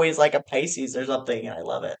they're always like a Pisces or something, and I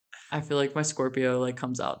love it. I feel like my Scorpio like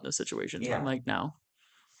comes out in those situations where I'm Yeah. like, no,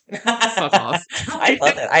 fuck off. I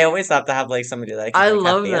love it. I always have to have like somebody that I can I like have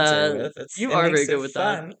love banter that. with. You It are very makes it good with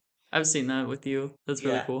that. fun. I've seen that with you. That's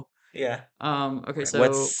really Yeah. cool. Yeah. Okay, Right. so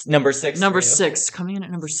What's number six for number you? 6, coming in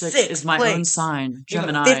at number 6 is Sixth my own place. sign, You have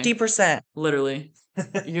a Gemini. 50%. Literally.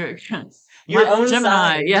 You're Your my own Gemini.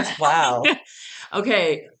 sign. Yeah. Wow.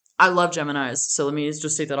 Okay. I love Geminis. So let me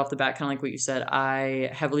just say that off the bat, kind of like what you said. I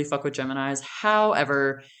heavily fuck with Geminis.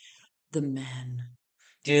 However, the men,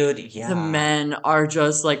 Dude, the yeah. men are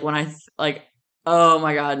just like when like, oh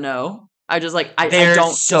my God, no. I just like, They're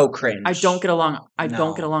so I don't cringe. get along. I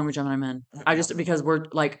don't get No. along with Gemini men. I just, Mm-mm. because we're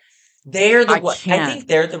like, They're the I what I can't. think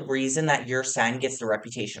they're the reason that your sign gets the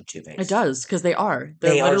reputation of It two-faced. does, because they are.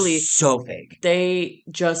 They're They are literally, so fake.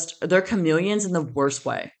 they're chameleons in the worst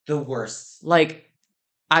way. The worst. Like,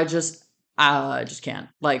 I just can't.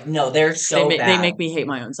 Like, No, they're so they bad. make me hate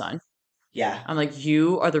my own sign. Yeah. I'm like,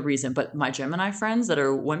 you are the reason. But my Gemini friends that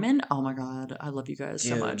are women, oh my God, I love you guys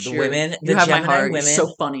so Dude, much. the women, You the have my Gemini heart. You're women,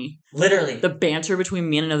 so funny. literally, The banter between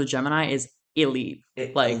me and another Gemini is elite.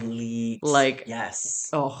 Like, elite. like, Yes.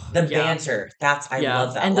 oh The yeah, banter. I yeah.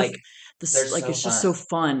 love that. And Like, they're like so it's just so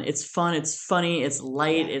fun. fun. It's fun. It's funny. It's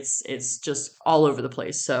light. Yeah. It's just all over the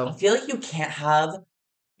place. I So feel like you can't have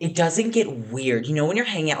it doesn't get weird. You know, when you're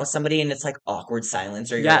hanging out with somebody and it's like awkward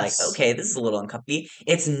silence, or you're like, yes, okay, this is a little uncomfy.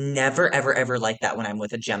 It's never, ever, ever like that when I'm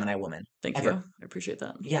with a Gemini woman. thank you. Ever. I appreciate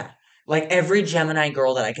that. Yeah. Like every Gemini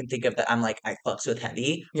girl that I can think of that I'm like, I fucks with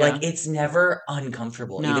heavy, like Yeah. it's never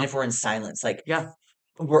uncomfortable, even if No. we're in silence. Like Yeah.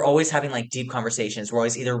 we're always having like deep conversations. We're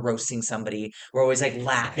always either roasting somebody, we're always like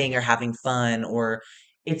laughing or having fun, or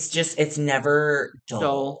it's never dull.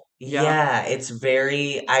 Dull. Yeah. Yeah, it's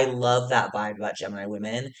very, I love that vibe about Gemini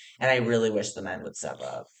women, and I really wish the men would step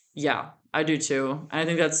up. Yeah, I do too. And I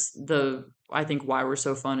think I think why we're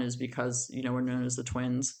so fun is because, we're known as the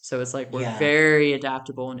twins. So it's like we're Yeah. very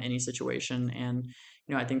adaptable in any situation. And,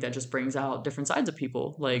 I think that just brings out different sides of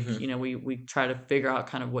people. Like, Hmm. we try to figure out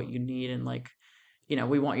kind of what you need and like,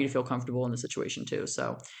 we want you to feel comfortable in the situation too.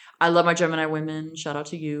 So I love my Gemini women. Shout out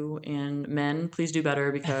to you. And men, please do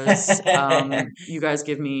better because you guys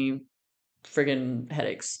give me friggin'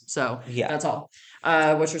 headaches. So Yeah. that's all.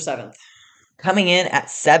 What's your seventh? Coming in at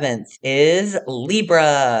seventh is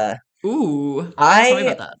Libra. Ooh, tell me I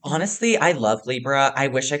about that. honestly, I love Libra. I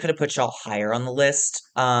wish I could have put y'all higher on the list.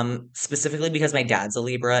 Specifically because my dad's a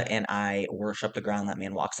Libra and I worship the ground that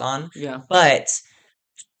man walks on. Yeah, But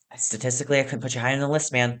statistically, I couldn't put you higher on the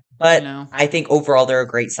list, man. I But know. I think overall they're a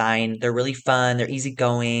great sign. They're really fun. They're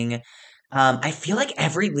easygoing. I feel like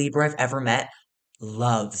every Libra I've ever met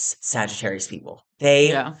loves Sagittarius people.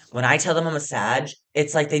 Yeah, When I tell them I'm a Sag,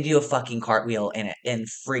 it's like they do a fucking cartwheel in it and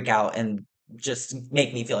freak out and just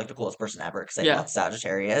make me feel like the coolest person ever because I yeah, love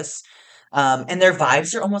Sagittarius. And their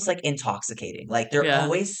vibes are almost like intoxicating. Like they're yeah.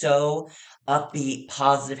 always so upbeat,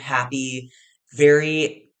 positive, happy,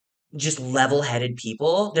 very just level-headed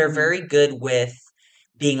people. They're Hmm. very good with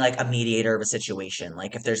being like a mediator of a situation.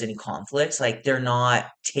 Like if there's any conflicts, like they're not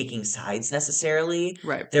taking sides necessarily.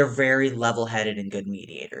 Right. They're very level-headed and good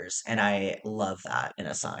mediators, and I love that in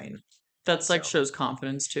a sign. That's like So, shows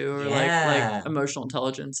confidence too, or like yeah. emotional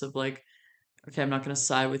intelligence of like, okay, I'm not gonna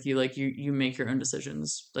side with you. Like you make your own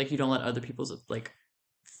decisions. Like you don't let other people's like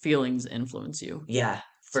feelings influence you. Yeah,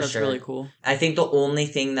 for So that's really sure. cool. I think the only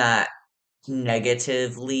thing that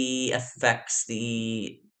negatively affects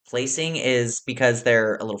the placing is because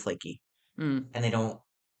they're a little flaky Mm. and they don't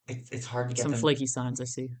it's hard to get Some them. flaky signs I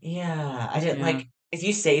see. Yeah, I didn't Yeah. like if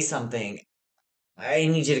you say something, I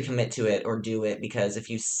need you to commit to it or do it because if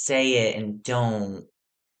you say it and don't,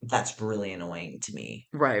 that's really annoying to me.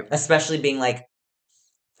 Right. Especially being like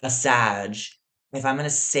a Sag, if I'm gonna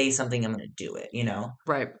say something, I'm gonna do it, you know?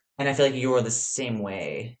 Right. And I feel like you're the same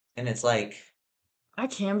way. And it's like I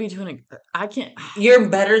can be doing it. I can't. you're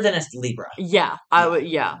better than a Libra. Yeah, I Yeah. would.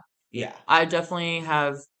 Yeah, Yeah. I definitely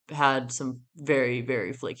have had some very,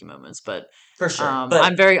 very flaky moments, but For sure. But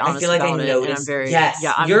I'm very I feel honest like I about it, and I'm notice, very, yeah,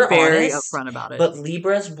 yes, I'm you're very honest, upfront about it. but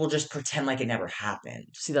Libras will just pretend like it never happened.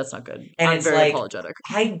 See, that's not good. And I'm it's very like, apologetic.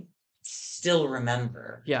 I still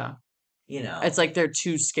remember, Yeah, you it's know. like they're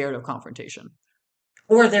too scared of confrontation.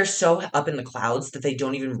 Or they're so up in the clouds that they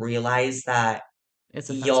don't even realize that It's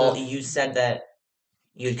y'all, offensive. you said that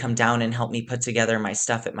you'd come down and help me put together my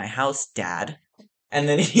stuff at my house, Dad. And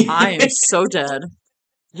then I am so dead.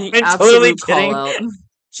 The I'm totally absolute call kidding. out.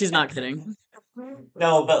 She's not kidding.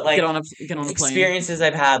 No, but Get like on a get on a plane. experiences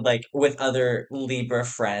I've had like with other Libra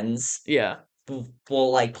friends, Yeah,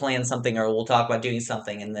 we'll like plan something or we'll talk about doing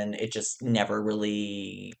something and then it just never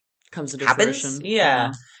really comes into happens. fruition. Yeah.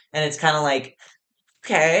 Yeah, And it's kind of like,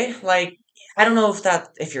 okay, like I don't know if that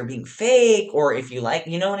if you're being fake or if you like,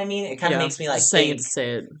 you know what I mean? It kind of yeah. makes me like Just saying it think, to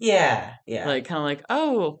say it. yeah, yeah. Like kind of like,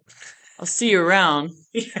 oh, I'll see you around.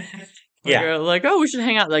 Yeah. Like, oh, we should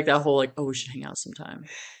hang out. Like that whole like, oh, we should hang out sometime.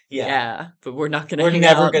 Yeah. Yeah, but we're not gonna We're hang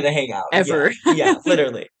never out gonna hang out. Yeah. ever. Yeah,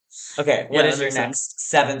 literally. Okay, what Yeah, that is your makes sense. next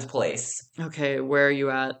seventh place? Okay, where are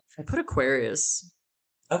you at? I put Aquarius,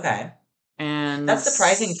 Okay. and That's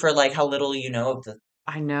surprising for like how little you know of the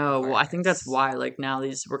I know. Well, I think that's Aquarius. why. Like now,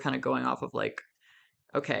 these we're kind of going off of like,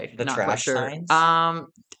 okay, The not quite trash sure. signs?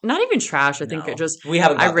 Not even trash. I think it No. just We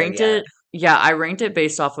haven't I got there ranked yet. it. Yeah, I ranked it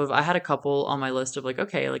based off of. I had a couple on my list of like,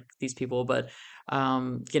 okay, like these people, but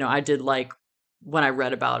I did like when I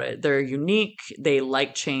read about it. They're unique. They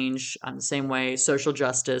like change. I'm the same way. Social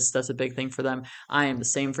justice, that's a big thing for them. I am the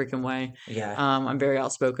same freaking way. Yeah. I'm very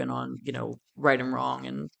outspoken on, right and wrong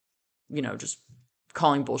and, just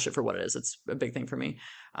calling bullshit for what it is. It's a big thing for me.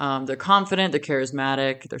 They're confident, they're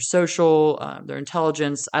charismatic, they're social, they're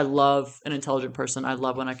intelligence. I love an intelligent person. I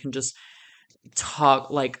love when I can just talk,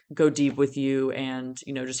 like go deep with you and,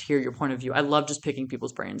 just hear your point of view. I love just picking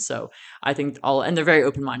people's brains. So I think and they're very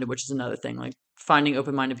open minded, which is another thing. Like finding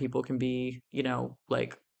open minded people can be,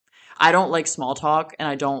 like, I don't like small talk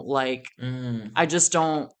and Mm. I just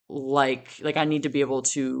don't like, I need to be able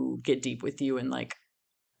to get deep with you and like,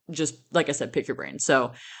 just like I said, pick your brain.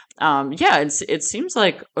 So, yeah, it seems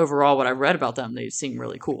like overall what I read about them, they seem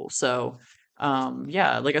really cool. So,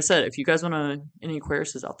 yeah, like I said, if you guys want to, any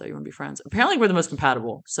Aquariuses out there, you want to be friends. Apparently, we're the most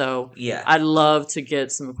compatible. So, Yeah. I'd love to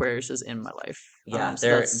get some Aquariuses in my life. Yeah. So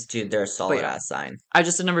They're that's, dude, they're a but solid yeah, ass sign. I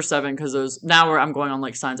just did number 7 because those now where I'm going on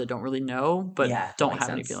like signs I don't really know, but Yeah, that don't makes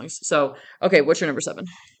have any sense. feelings. So, okay, what's your number 7?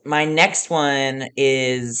 My next one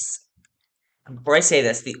is before I say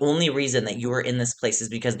this, the only reason that you are in this place is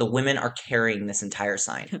because the women are carrying this entire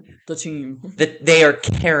sign. The team. That they are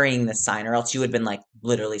carrying this sign, or else you would have been like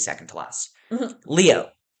literally second to last. Leo.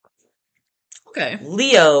 Okay.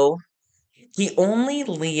 Leo, the only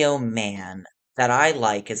Leo man that I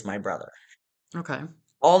like is my brother. Okay.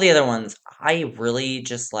 All the other ones, I really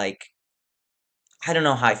just like I don't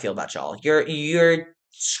know how I feel about y'all. You're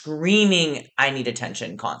screaming I need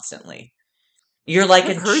attention constantly. You're like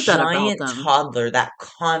I've a heard that about giant them. toddler that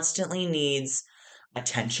constantly needs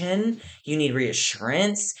attention. You need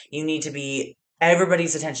reassurance. You need to be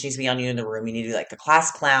everybody's attention needs to be on you in the room. You need to be like the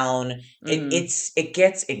class clown. Hmm. It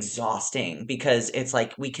gets exhausting because it's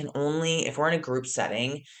like we can only if we're in a group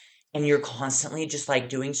setting and you're constantly just like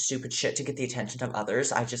doing stupid shit to get the attention of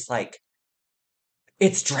others. I just like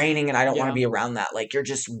it's draining and I don't want to Yeah. be around that. Like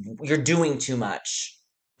you're doing too much.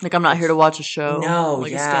 Like I'm not here to It's watch a show, no,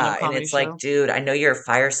 like a stand-up yeah. And comedy it's like, show. dude, I know you're a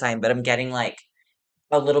fire sign, but I'm getting like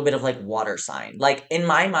a little bit of like water sign. Like in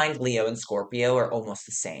my mind, Leo and Scorpio are almost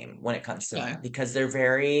the same when it comes to Okay. them because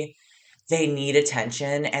they need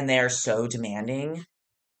attention and they are so demanding.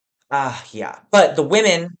 Ah, yeah. But the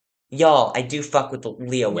women, y'all, I do fuck with the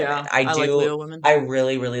Leo women. Yeah, I like Leo women. I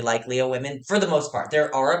really, really like Leo women for the most part.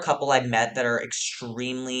 There are a couple I've met that are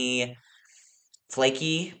extremely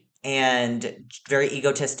flaky and very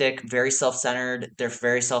egotistic, very self-centered. They're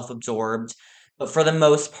very self-absorbed. But for the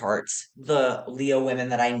most part, the Leo women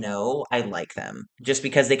that I know, I like them just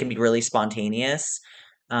because they can be really spontaneous.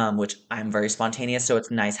 Which I'm very spontaneous, so it's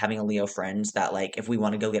nice having a Leo friend that like if we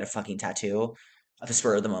want to go get a fucking tattoo at the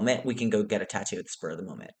spur of the moment, we can go get a tattoo at the spur of the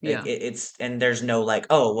moment. Yeah. It's and there's no like,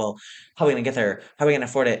 oh well, how are we gonna get there? How are we gonna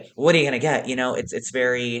afford it? What are you gonna get? You know, it's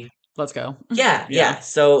very Let's go. Yeah, Yeah. yeah.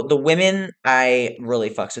 So the women, I really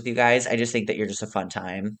fucks with you guys. I just think that you're just a fun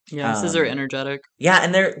time. Yeah. Says they're energetic. Yeah,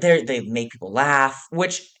 and they make people laugh,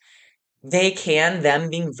 which they can, them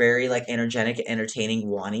being very like energetic, entertaining,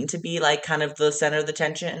 wanting to be like kind of the center of the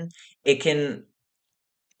tension. It can,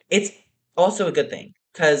 it's also a good thing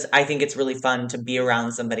because I think it's really fun to be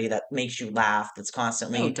around somebody that makes you laugh, that's Oh,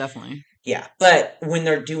 constantly, definitely. yeah. But when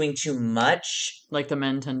they're doing too much, Like the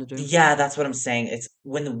men tend to do. yeah, that's what I'm saying. It's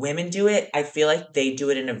when the women do it, I feel like they do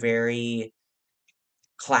it in a very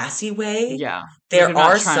classy way. Yeah. Like they're There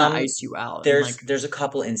not are trying to some ice you out and there's like, there's a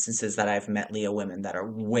couple instances that I've met Leo women that are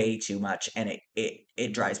way too much and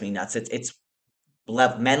it drives me nuts. It's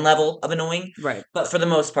men level of annoying, right. but for the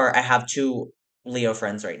most part I have two Leo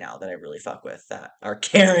friends right now that I really fuck with that are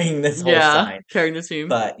carrying this whole Yeah. sign. Carrying the team.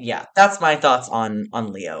 But yeah, that's my thoughts on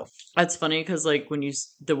Leo. That's funny because like when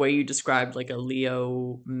the way you described like a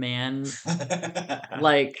Leo man,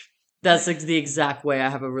 like that's like the exact way I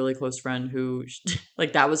have a really close friend who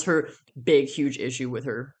like that was her big huge issue with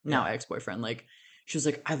her now Yeah. ex-boyfriend. Like she was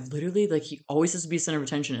like, I literally like he always has to be center of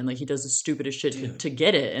attention and like he does the stupidest shit Dude. to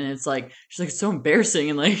get it. And it's like she's like it's so embarrassing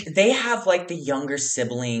and like They have like the younger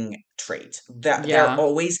sibling trait that they're yeah.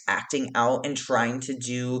 always acting out and trying to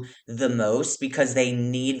do the most because they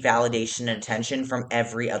need validation and attention from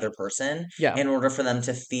every other person Yeah. in order for them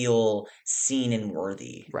to feel seen and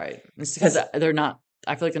worthy. Right. It's because Because they're not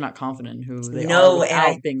I feel like they're not confident in who they are no, and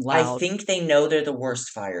without being I loud. think they know they're the worst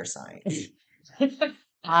fire sign.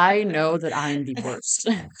 I know that I'm the worst.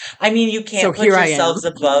 I mean, you So can't put here I am. yourselves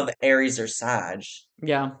above Aries or Sag.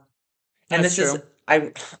 Yeah, And that's this is true.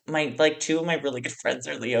 I my like two of my really good friends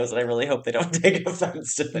are Leos, and I really hope they don't take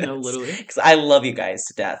offense to No, this literally. because I love you guys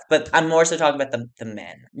to death. But I'm more so talking about the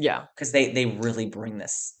men Yeah, because they really bring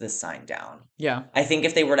this sign down. yeah, I think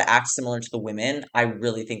if they were to act similar to the women, I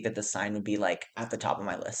really think that the sign would be like at the top of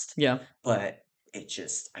my list. yeah. But it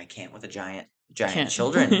just I can't with a giant Can't.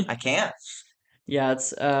 children. I can't. Yeah,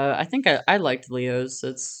 it's I think I liked Leos.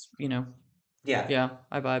 It's, Yeah, yeah,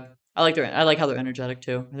 I like how they're energetic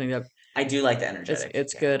too. I think that I do like the energetic.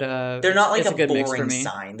 it's Yeah, good they're not like it's a a good mix for boring me.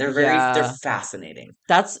 sign. They're Yeah. fascinating.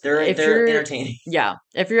 That's if They're you're entertaining. yeah,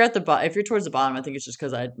 if you're at the if you're towards the bottom, I think it's just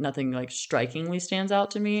cuz I nothing like strikingly stands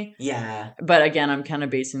out to me. Yeah, But again, I'm kind of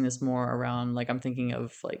basing this more around like I'm thinking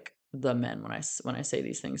of like the men when when I say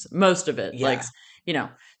these things. Most of it, like yeah. you know.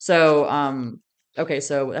 So okay,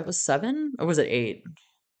 so that was 7 or was it 8?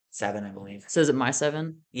 7, I believe. So is it my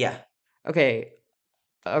 7? Yeah. Okay,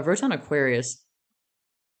 Virgo on Aquarius.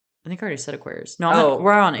 I think I already said Aquarius. No, I'm not. Oh,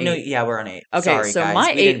 We're on no, 8. yeah, we're on 8. Okay, Sorry, so guys.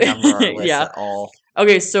 my We 8, didn't number our list yeah. at all.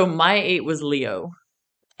 Okay, so my 8 was Leo.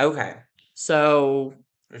 Okay. So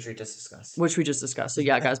Which we just discussed. which we just discussed. So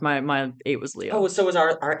yeah, guys, my 8 was Oh, Leo. so was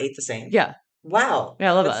our 8 the same? Yeah, Wow.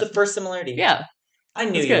 yeah, I love That's the that. first similarity. Yeah, I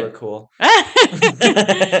knew that's you were good. cool.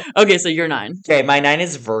 Okay, so you're 9. Okay, my 9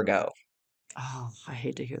 is Virgo. Oh, I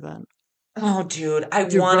hate to hear that. Oh, dude,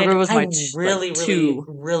 Dude, Virgo was I my like really, really, 2.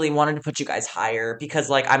 really wanted to put you guys higher because,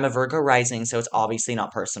 like, I'm a Virgo rising, so it's obviously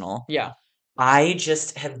not personal. Yeah. I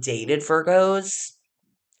just have dated Virgos.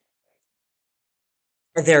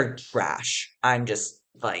 They're trash. I'm just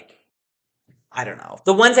like, I don't know.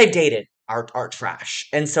 The ones I've dated are trash.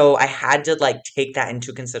 And so I had to like take that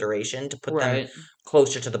into consideration to put them Right.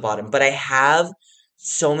 closer to the bottom. But I have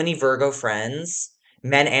so many Virgo friends,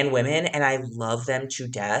 men and women, and I love them to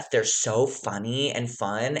death. They're so funny and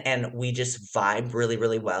fun, and we just vibe really,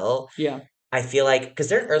 really well. Yeah. I feel like because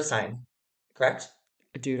they're an earth sign, correct?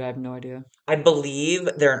 Dude, I have no idea. I believe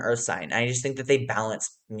they're an earth sign. I just think that they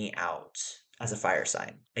balance me out as a fire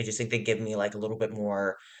sign. I just think they give me like a little bit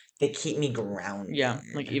more, they keep me Yeah,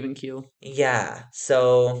 like grounded. even keel. Yeah.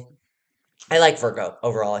 So I like Virgo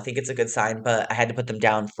overall. I think it's a good sign, but I had to put them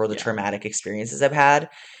down for the Yeah. traumatic experiences I've had.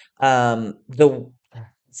 The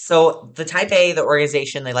so the type A, the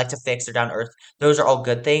organization, they like to fix, they're down to earth. Those are all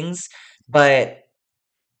good things, but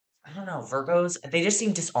I don't know, Virgos, they just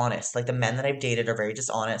seem dishonest. Like the men that I've dated are very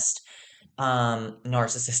dishonest,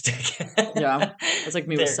 narcissistic. Yeah. That's like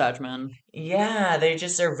me with They're Sag man. yeah, they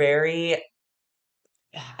just are very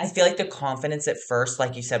I feel like the confidence at first,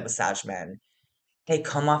 like you said with Sag men, they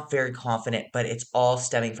come off very confident, but it's all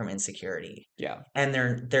stemming from insecurity. Yeah. And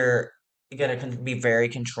they're gonna be very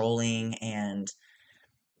controlling and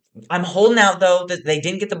I'm holding out though that they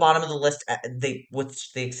didn't get the bottom of the list. They with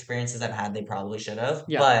the experiences I've had, they probably should have.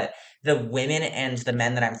 Yeah. But the women and the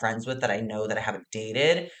men that I'm friends with that I know that I haven't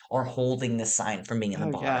dated are holding this sign from being in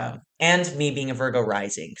the Oh yeah. bottom. And me being a Virgo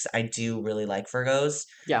rising, because I do really like Virgos.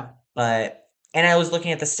 Yeah. But and I was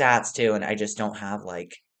looking at the stats too, and I just don't have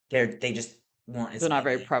like they just weren't as They're not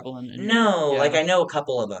very many. prevalent in your No, like yeah. I know a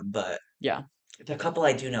couple of them, but Yeah. The couple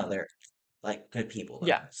I do know, they're like good people though.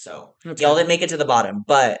 Yeah, So that's y'all good. didn't make it to the bottom,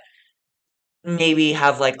 but maybe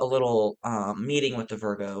have like a little meeting with the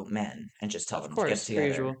Virgo men and just tell Of them to get course, per together.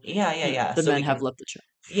 usual. Yeah, yeah, yeah. The So men we have can, left the chat.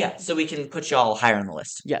 yeah, so we can put y'all higher on the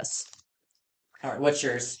list. Yes. All right, what's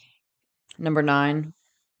yours? Number nine,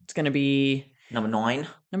 it's gonna be Number nine.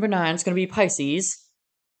 number nine. It's gonna be Pisces.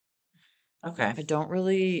 Okay. I don't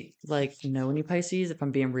really like know any Pisces if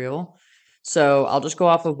I'm being real. So I'll just go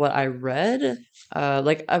off of what I read.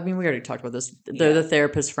 Like I mean, we already talked about this. They're Yeah, the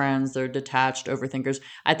therapist friends. They're detached overthinkers.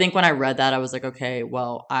 I think when I read that, I was like, okay,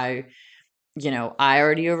 well, I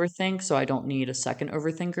already overthink, so I don't need a second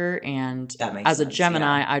overthinker. And that makes as a sense. Yeah.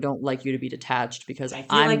 Gemini, I don't like you to be detached because I feel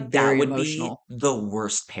I'm like that very would be emotional. the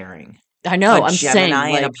worst pairing. I A know. I'm saying Gemini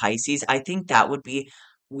and a like, Pisces. I think that would be,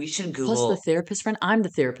 we should plus the Google, therapist friend. I'm the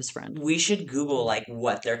therapist friend. we should Google like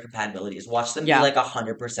what their compatibility is. Watch them be Yeah, like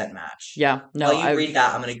 100% match. yeah. While No, you I read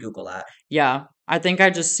that, I'm gonna Google that. yeah. I think I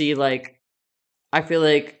just see like I feel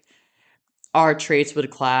like our trates would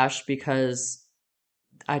clash because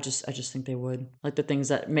I just think they would. Like the things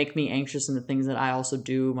that make me anxious and the things that I also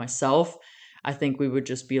do myself, I think we would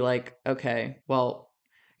just be like, okay, well,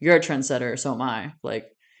 you're a trendsetter, so am I. Like,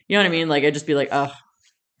 you know what I Yeah. mean? Like I'd just be like, oh,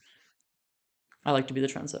 I like to be the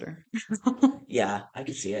trendsetter. Yeah, I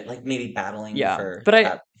could see it. Like maybe battling Yeah. for But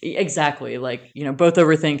that. exactly, like, both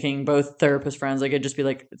overthinking, both therapist friends, like it'd just be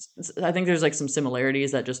like I think there's like some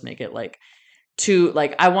similarities that just make it like to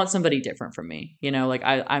like I want somebody different from me. Like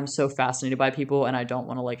I'm so fascinated by people and I don't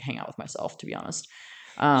want to like hang out with myself, to be honest.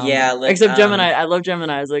 Yeah, Except Gemini. I love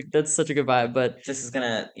Gemini. Like that's such a good vibe. But this is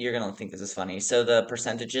gonna, you're gonna think this is funny. So the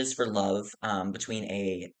percentages for love between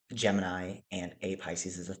a Gemini and a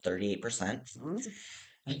Pisces is a 38%.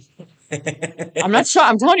 I'm not sure.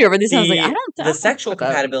 I'm telling you, over these sounds like I The don't. I the don't sexual with that.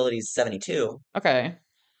 compatibility is 72. Okay.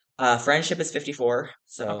 Friendship is 54,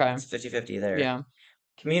 so Okay. it's 50-50 there. Yeah.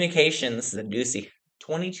 Communication, this is a doozy.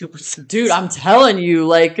 22%. Dude, I'm telling you,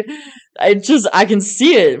 like, I can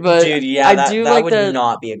see it, but Dude, yeah, I that do that like would the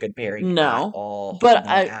not be a good pairing at no. all. But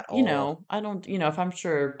Not at all. I don't, if I'm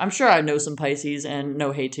sure I know some Pisces and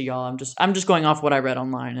no hate to y'all. I'm just going off what I read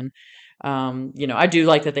online and, I do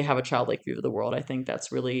like that they have a childlike view of the world. I think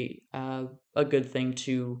that's really, a good thing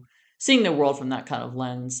to seeing the world from that kind of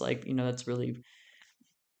lens. Like, that's really,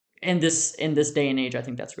 in this day and age, I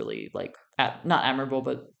think that's really like, not admirable,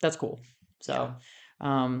 but that's cool. Yeah.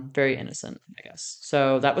 So, very innocent, I guess.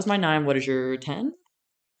 So that was my nine. What is your 10?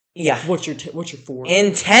 Yeah. What's your four?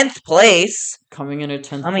 In 10th place, Coming in at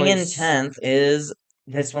 10th coming in place. 10th is,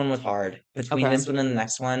 this one was hard. Between Okay. this one and the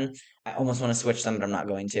next one, I almost want to switch them, but I'm not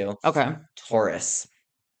going to. Okay. Taurus.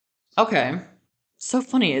 Okay. So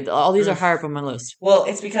funny. All these are Mm. higher up on my list. Well,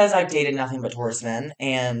 it's because I've dated nothing but Taurus men,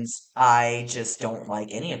 and I just don't like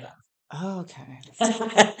any of them. Okay.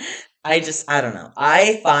 I don't know.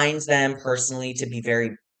 I find them personally to be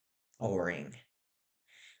very boring.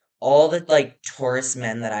 All the like Taurus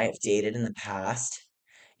men that I have dated in the past,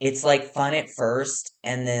 it's like fun at first,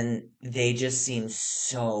 and then they just seem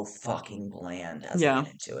so fucking bland as I Yeah.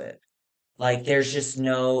 get into it. Like there's just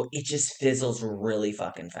no, it just fizzles really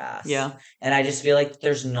fucking fast. Yeah. And I just feel like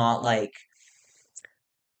there's not like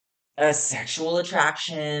a sexual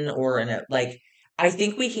attraction or like I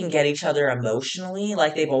think we can get each other emotionally.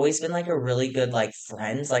 Like they've always been like a really good like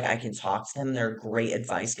friends. Like I can talk to them. They're a great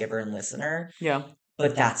advice giver and listener, Yeah.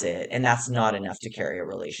 but that's it. And that's not enough to carry a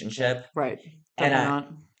relationship. Right. And Definitely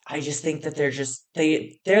not. I just think that they're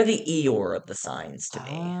the Eeyore of the signs to me.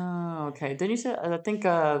 Oh, okay. Then you said I think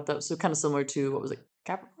that's so kind of similar to what was it,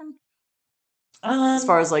 Capricorn? As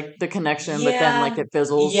far Um as like the connection, but then yeah. like it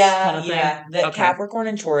fizzles kind Yeah, of thing. yeah. The Okay. Capricorn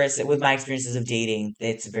and Taurus, with my experiences of dating,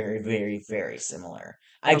 it's very, very, very similar.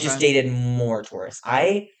 I've just Okay. dated more Taurus.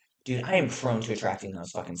 Dude, I am prone to attracting those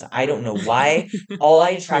fucking signs. I don't know why. All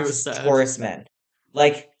I Me attract was is sad. Taurus men.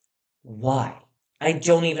 Like, why? I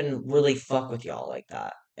don't even really fuck with y'all like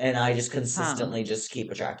that. And I just Huh. consistently just keep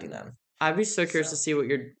attracting them. I'd be so curious to So, see what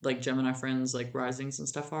your like Gemini friends like risings and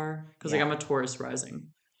stuff are. Because like yeah. I'm a Taurus rising.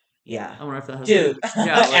 Yeah. I wonder if that has Dude.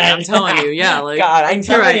 yeah, like I'm And telling you, yeah, like God, I'm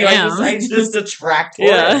here I telling you, I am. just attract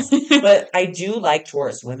Yeah. Taurus. But I do like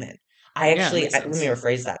Taurus women. Yeah, it makes Let me sense.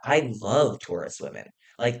 rephrase that. I love Taurus women.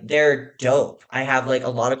 Like they're dope. I have like a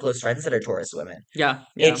lot of close friends that are Taurus women. Yeah,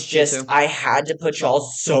 yeah, It's me just too. I had to put y'all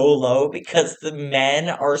so low because the men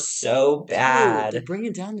are so Dude, they're bad.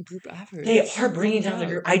 bringing down the group They average. are It's bringing fucked down the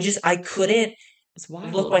up. group. I couldn't It's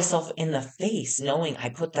look wild. myself in the face knowing I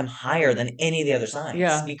put them higher than any of the other signs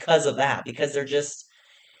Yeah, because of that. Because they're just,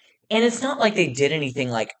 and it's not like they did anything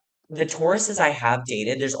like the Tauruses I have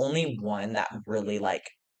dated, there's only one that really like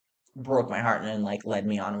broke my heart and then like led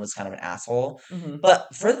me on and was kind of an asshole. Hmm. But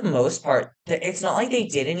for the most part, it's not like they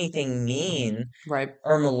did anything mean Right.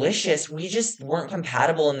 or malicious. We just weren't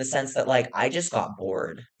compatible in the sense that like I just got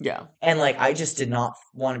bored. Yeah. And like I just did not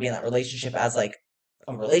want to be in that relationship as like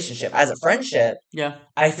a relationship. As a friendship, Yeah.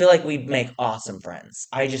 I feel like we'd make awesome friends.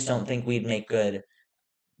 I just don't think we'd make good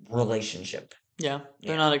relationship. Yeah,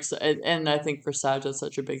 they're Yeah. not excited, and I think for Sag that's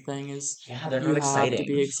such a big thing is Yeah, they're you not have to exciting.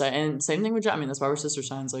 be excited. And same thing with I mean, that's why we're sister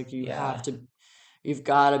signs. Like you have Yeah. to, you've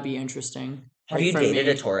got to be interesting. Have Like you for dated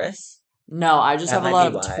a me, Taurus? no, I just That have a might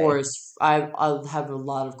lot be of why. Taurus. I have a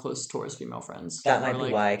lot of close Taurus female friends That who are might be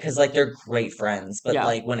like, why. Because like they're great friends, but yeah,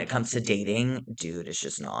 like when it comes to dating, dude, it's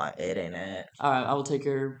just not. It ain't it. all right, I will take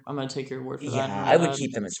your. I'm gonna take your word for that. Yeah, None I of would that.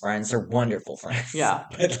 keep them as friends. They're wonderful friends. Yeah,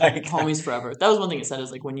 But like, homies forever. That was one thing it said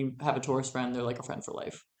is like when you have a Taurus friend, they're like a friend for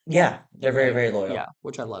life. yeah, they're very, Like very loyal. yeah,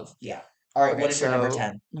 which I love. Yeah. All right, Okay, what is your number so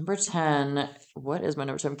 10? number 10. What is my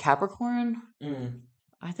number 10? Capricorn. Mm.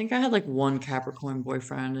 I think I had like one Capricorn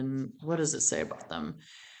boyfriend, and what does it say about them?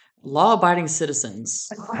 Law-abiding citizens.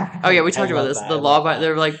 Oh yeah, we I talked about love this. that. The I love law, that.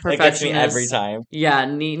 they're like That gets me every perfectionists. time. Yeah,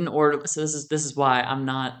 neat and orderly. So this is why I'm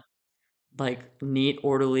not like neat,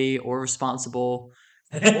 orderly, or responsible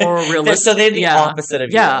or So realistic. they're the Yeah, opposite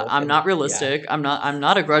of yeah. you. I'm And not yeah, realistic. I'm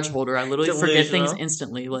not a grudge holder. I literally forget things delusional.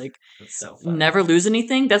 instantly. Like That's so funny. never lose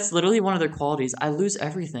anything. That's literally one of their qualities. I lose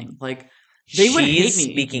everything. Like they would hate She's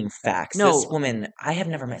me. speaking facts. This No, woman, I have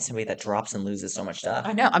never met somebody that drops and loses so much stuff.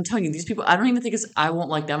 I know. I'm telling you, these people. I don't even think it's I won't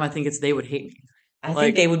like them. I think it's they would hate me. I think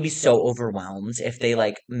Like, they would be so overwhelmed if they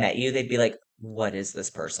like met you. They'd be like, "What is this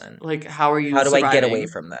person? how are you How do I get away surviving?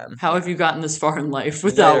 from them?" How have Yeah, you gotten this far in life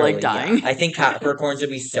without like literally. Yeah, dying? I think Capricorns would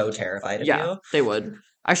be so terrified of Yeah, you they would.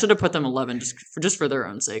 I should have put them 11 just for their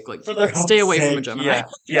own sake. Like, for their own stay away from a sake. Gemini. Yeah,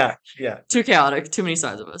 yeah, yeah. Too chaotic. Too many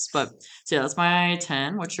sides of us. But so yeah, that's my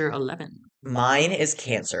 10. What's your 11? Mine is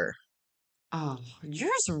Cancer, Oh,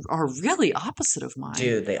 yours are really opposite of mine.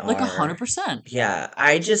 dude. They Like are. 100%. Yeah,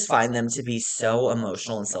 I just find them to be so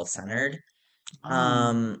emotional and self-centered. Oh,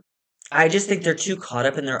 Um, I just think they're too caught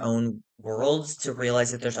up in their own worlds to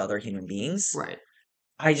realize that there's other human beings. right.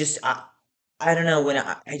 I just, I don't know when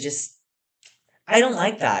I just, I don't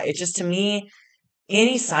like that. It just, to me,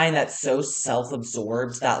 any sign that's so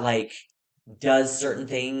self-absorbed that like does certain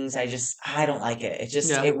things, I don't like it. It just,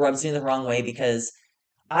 Yeah. it rubs me the wrong way because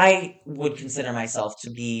I would consider myself to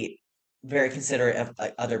be very considerate of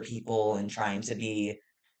like other people and trying to be,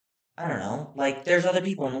 I don't know, like there's other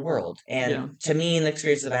people in the world. Yeah. And to me, in the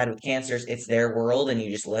experience I've had with cancers, it's their world and you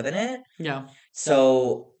just live in it. Yeah.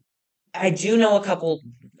 So I do know a couple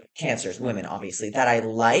cancers, women obviously, that I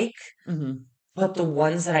like, Hmm. but the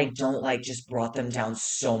ones that I don't like just brought them down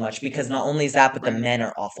so much because not only is that, but the Right. men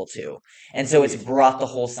are awful too. And so it's Agreed. brought the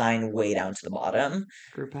whole sign way down to the bottom.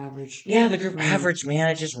 Group average. Yeah, the group Mm. average, man,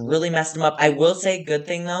 it just really messed them up. I will say, good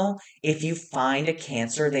thing though, if you find a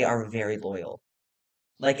cancer, they are very loyal.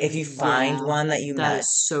 Like if you find Yeah. one that you That met, is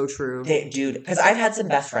so true. they, dude, because I've had some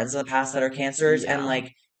best friends in the past that are cancers, and Yeah.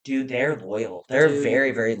 like, dude, they're loyal. They're Dude.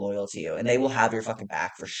 very, very loyal to you, and they will have your fucking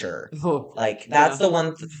back for sure. Oh, Like that's yeah. the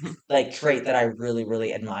one like trait that I really,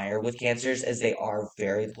 really admire with cancers is they are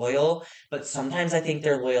very loyal. But sometimes I think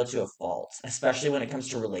they're loyal to a fault, especially when it comes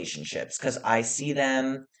to relationships, because I see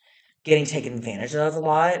them getting taken advantage of a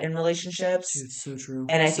lot in relationships. Dude, so true.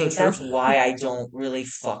 And I So think true. that's why I don't really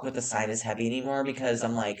fuck with the sign as heavy anymore because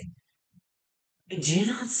I'm like, do you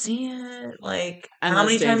not see it? Like, And how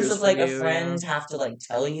that's many times dangerous does for like a you, yeah. friend have to like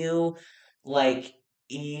tell you, like,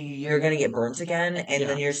 you're gonna get burnt again, and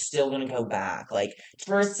then Yeah. you're still gonna go back? Like,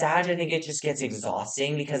 for a Sag, I think it just gets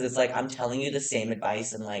exhausting because it's like I'm telling you the same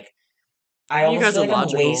advice, and like I You almost guys feel are like I'm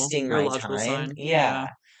logical. wasting You're a my logical time. sign. Yeah, Yeah.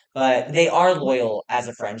 but they are loyal as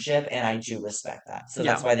a friendship, and I do respect that. So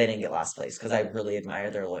that's Yeah. why they didn't get last place because I really admire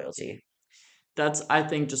their loyalty. That's I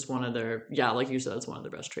think just one of their yeah, like you said, that's one of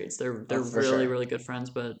their best traits. Oh, They're for really, sure. really good friends,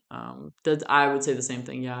 but that I would say the same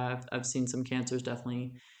thing. Yeah, I've seen some cancers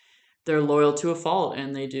definitely they're loyal to a fault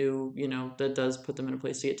and they do that does put them in a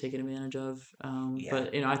place to get taken advantage of Yeah,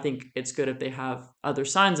 but I think it's good if they have other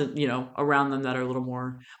signs around them that are a little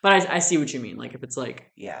more but I see what you mean like if it's like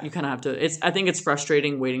yeah, you kind of have to I think it's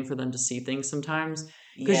frustrating waiting for them to see things sometimes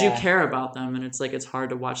because you yeah, care about them and it's like it's hard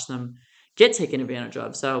to watch them get taken advantage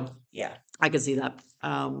of so yeah. I could see that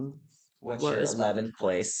What's what your is 11th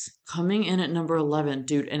place? coming in at number 11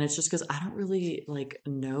 dude and it's just because I don't really like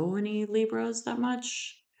know any Libras that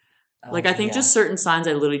much like, I Okay, think yeah. just certain signs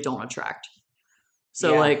I literally don't attract.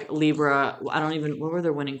 So, Yeah. like, Libra, I don't even, what were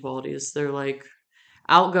their winning qualities? They're like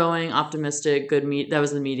outgoing, optimistic, that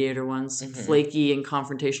was the mediator ones, Hmm. flaky and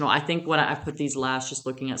confrontational. I think when I put these last, just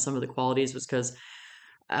looking at some of the qualities, was because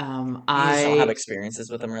You just don't have I experiences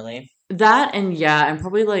with them, really. that and yeah, and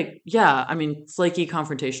probably like yeah, I mean flaky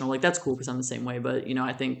confrontational, like that's cool because I'm the same way, but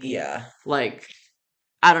I think Yeah. like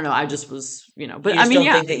I don't know, I just was, but You I just mean don't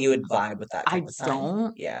yeah, think that you would vibe with that type I of sign?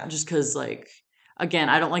 don't Yeah. just because like again,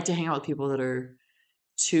 I don't like to hang out with people that are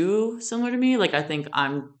too similar to me. Like I think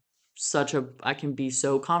I can be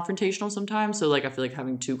so confrontational sometimes. So like I feel like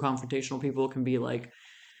having two confrontational people can be like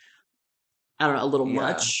I don't know, a little Yeah.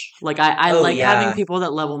 much. Like I Oh, like having yeah. people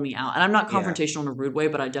that level me out. And I'm not Yeah. confrontational in a rude way,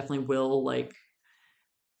 but I definitely will like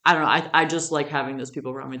I don't know, I just like having those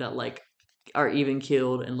people around me that like are even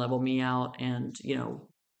keeled and level me out and, I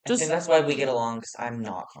think just that's why we get along because I'm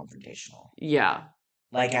not confrontational, yeah.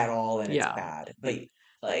 like at all, and it's Yeah. bad. But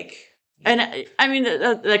like, And yeah, I mean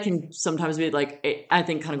that can sometimes be like I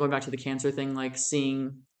think kind of going back to the cancer thing, like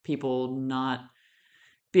seeing people not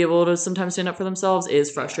be able to sometimes stand up for themselves is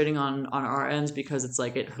yeah, frustrating on our ends because it's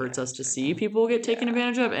like it hurts yeah, us to for see them. people get taken Yeah,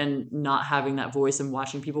 advantage of and not having that voice and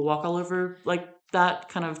watching people walk all over like that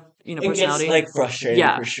kind of it gets personality. like frustrating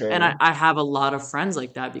Yeah, for and sure. I have a lot of friends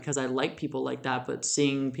like that because I like people like that, but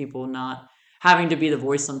seeing people not having to be the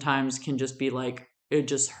voice sometimes can just be like it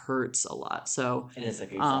just hurts a lot. So It is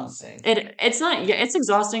like exhausting. it's not yeah, it's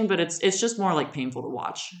exhausting, but it's just more like painful to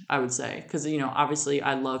watch, I would say. Because obviously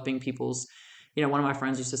I love being people's one of my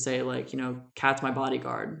friends used to say like, cat's my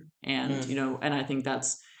bodyguard. And, Mm. and I think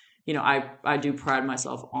that's, I do pride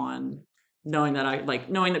myself on knowing that I like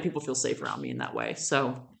knowing that people feel safe around me in that way.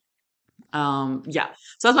 So yeah.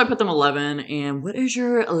 So that's why I put them 11. And what is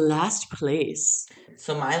your last place?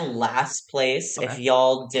 So my last place, if Okay.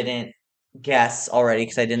 y'all didn't guess already,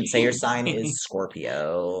 because I didn't say your sign, is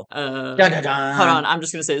Scorpio. uh Dun dun Hold on, dun. I'm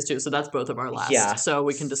just gonna say this too. So that's both of our last. Yeah. So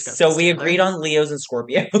we can discuss So this we agreed together. on Leos and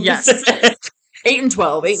Yes. Scorpios. 8 and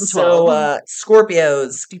 12, 8 and So 12. Scorpios,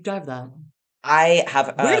 Let's deep dive that. I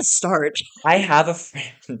have Where a to start? I have a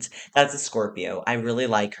friend that's a Scorpio. I really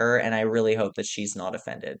like her, and I really hope that she's not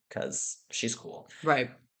offended because she's cool. Right.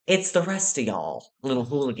 It's the rest of y'all, little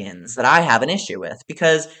hooligans, that I have an issue with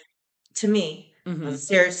because to me, as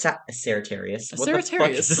a Mm-hmm. Sagittarius, A what the fuck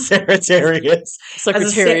is a Sagittarius.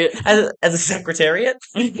 Sagittarius? Secretariat. As a secretariat,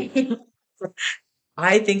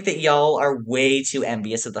 I think that y'all are way too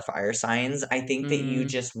envious of the fire signs. I think that you Mm,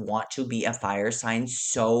 just want to be a fire sign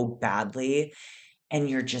so badly, and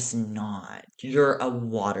you're just not. You're a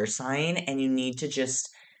water sign, and you need to just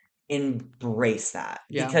embrace that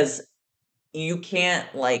yeah. because you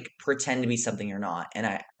can't like pretend to be something you're not.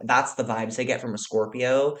 And that's the vibes I get from a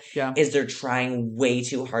Scorpio Yeah. is they're trying way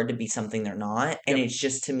too hard to be something they're not. And Yep. it's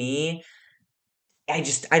just to me, I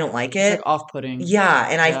don't like It's like it. off-putting. Yeah,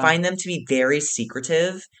 and I Yeah. find them to be very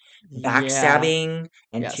secretive, Yeah. backstabbing,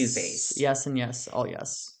 and Yes. two-faced. Yes and yes. All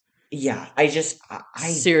yes. Yeah, I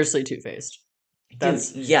Seriously two-faced. dude,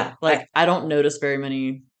 That's yeah, like I don't notice very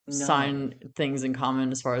many no. sign things in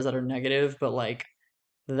common as far as that are negative, but like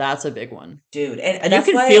that's a big one. Dude, and And you that's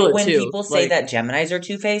can why feel it when too. people say Like, that Geminis are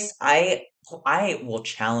two-faced, I will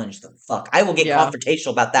challenge the fuck. I will get yeah.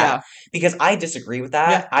 confrontational about that Yeah. because I disagree with that.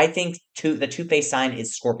 Yeah. I think the two-faced sign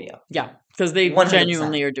is Scorpio. Yeah. Because they 100%.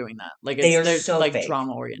 genuinely are doing that. Like They are they're so like fake.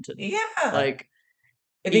 drama oriented. Yeah. Like,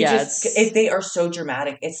 They yeah, just it's they are so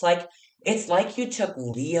dramatic. It's like you took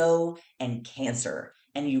Leo and Cancer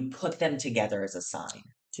and you put them together as a sign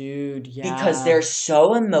dude, because yeah. they're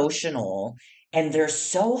so emotional and they're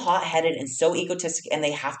so hot-headed and so egotistic and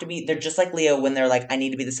they're just like Leo when they're like I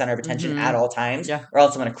need to be the center of attention at Mm-hmm. all times Yeah. or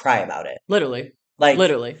else I'm going to cry about it. Literally. Like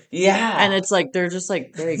Literally. And yeah. it's like they're just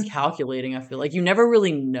like very calculating, I feel like. You never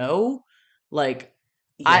really know. Like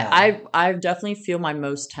Yeah. I definitely feel my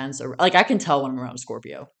most tense like I can tell when I'm around a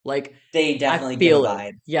Scorpio. Like They I definitely give a feel it.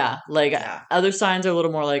 vibe. Yeah. Like Yeah. other signs are a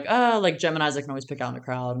little more like Gemini's I can always pick out in the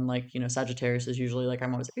crowd and like, Sagittarius is usually like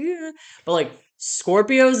I'm always yeah. But like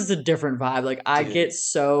Scorpios is a different vibe. Like I Dude. get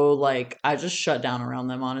so like I just shut down around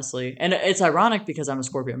them honestly. And it's ironic because I'm a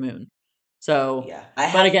Scorpio moon. So, Yeah.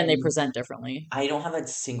 but again, they present differently. I don't have a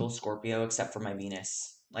single Scorpio except for my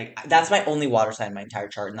Venus. Like that's my only water sign in my entire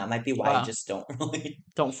chart, and that might be why I Wow. just don't really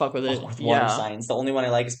Don't fuck with fuck it. with water Yeah. signs. The only one I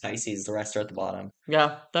like is Pisces. The rest are at the bottom.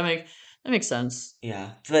 Yeah. That makes sense.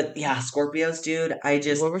 Yeah, but yeah, Scorpios, dude.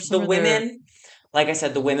 What were The some of their women, like I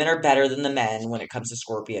said, the women are better than the men when it comes to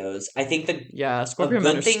Scorpios. I think yeah, a Scorpio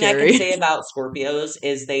men are good thing I can scary. say about Scorpios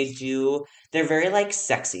is they're very like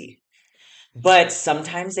sexy, but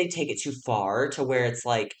sometimes they take it too far to where it's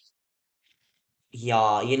like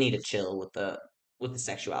yeah, you need to chill with the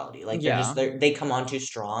sexuality. Like Yeah. they come on too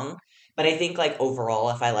strong. But I think like overall,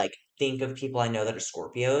 if I like think of people I know that are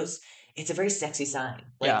Scorpios, it's a very sexy sign.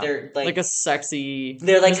 Like Yeah. Like a sexy,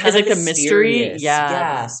 they're like is kind of like the mystery. mysterious. Yeah, the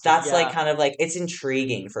Yeah, mystery. that's like Yeah, kind of like it's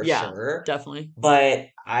intriguing for yeah, sure. definitely. But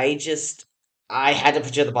I had to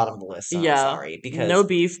put you at the bottom of the list, so I'm Yeah, sorry no because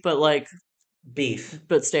beef, but like, beef.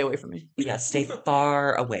 but stay away from me. Yeah, stay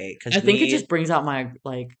far away I because think it just brings out my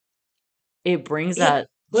like, it brings it that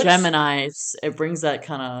puts. Gemini's, it brings that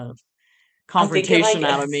kind of I think it like confrontation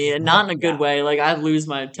out of me, and not in a good yeah, way. Like I lose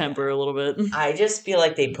my yeah. temper a little bit. I just feel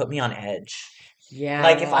like they put me on edge.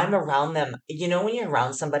 Like if Yeah, I'm around them, when you're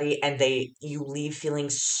around somebody and you leave feeling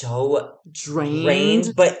so drained.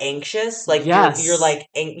 drained but anxious, like you're Yes. like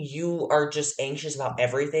you are just anxious about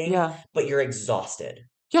everything, Yeah. but you're exhausted.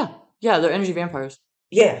 Yeah. Yeah. They're energy vampires.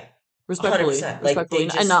 Yeah, Respectfully, 100%. Like they respectfully,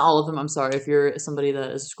 and just not all of them. I'm sorry if you're somebody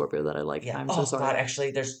that is a Scorpio that I like. yeah. I'm so Oh God, sorry.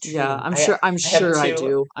 actually, there's Yeah, two. I'm sure. I'm I have sure I two.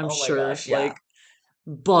 do. I'm Oh my sure. gosh, yeah, Like,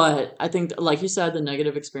 but I think, like you said, the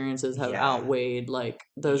negative experiences have yeah, outweighed. Like,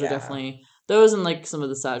 those are yeah, definitely those, and like some of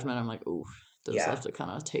the Sag men. I'm like, ooh, those yeah. left a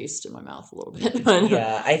kind of taste in my mouth a little bit. But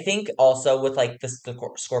Yeah, I think also with like the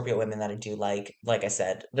Scorpio women that I do like I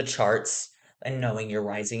said, the charts and knowing your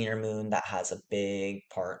rising and your moon, that has a big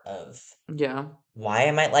part of yeah, why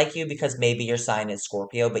I might like you because maybe your sign is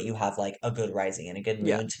Scorpio, but you have like a good rising and a good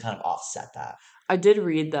yeah. moon to kind of offset that. I did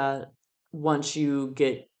read that once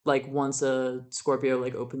a Scorpio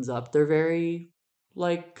like opens up, they're very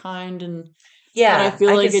like kind, and but I Yeah, feel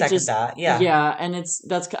I can like it second just, that. Yeah. yeah, and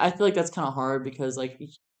I feel like that's kind of hard because like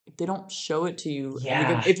they don't show it to you, and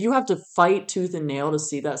like Yeah. if you have to fight tooth and nail to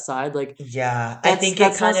see that side, like Yeah. I that's think it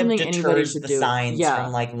not kind of something anybody deters should the do. signs from Yeah,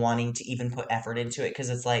 like wanting to even put effort into it because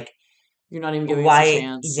it's like you're not even giving us a why,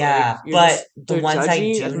 chance. Like yeah, you're but just the they're ones I judgy. I do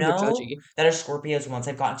think they're know judgy. that are Scorpios, once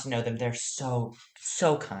I've gotten to know them, they're so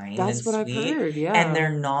kind and That's what I've sweet. heard. And Yeah,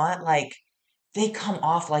 they're not like, they come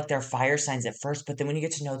off like they're fire signs at first, but then when you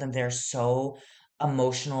get to know them, they're so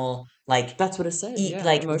emotional, like, that's what it said. eat Yeah,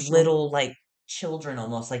 like emotional. little, like, children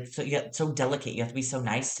almost, like, so, yeah, so delicate. You have to be so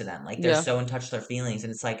nice to them. Like, they're Yeah, so in touch with their feelings.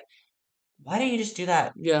 And it's like, why don't you just do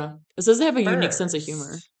that yeah. It says they have a unique sense of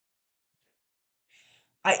humor. first?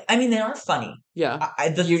 I mean, they are funny. Yeah.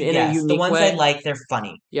 In a Yes, the unique ones I way. like, they're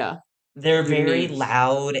funny. Yeah. They're very Unique.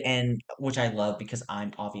 loud and which I love because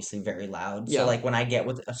I'm obviously very loud. So Yeah. like when I get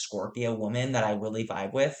with a Scorpio woman that I really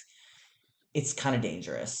vibe with, it's kind of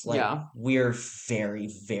dangerous. Like Yeah. we're very,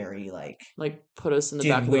 very like, Like put us in the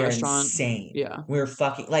back dude, of the we're restaurant. insane. Yeah. We're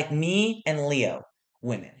fucking like me and Leo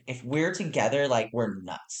women. If we're together, like we're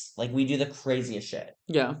nuts. Like we do the craziest shit.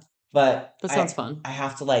 Yeah. But That sounds fun. I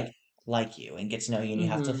have to like you and get to know you and you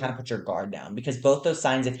have to kind Mm-hmm. of put your guard down because both those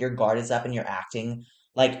signs, if your guard is up and you're acting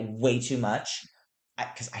like way too much,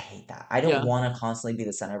 because I hate that. I don't Yeah. want to constantly be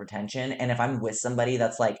the center of attention. And if I'm with somebody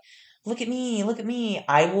that's like, look at me,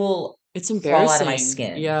 I will It's crawl out of my embarrassing.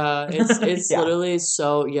 skin. Yeah. It's Yeah. literally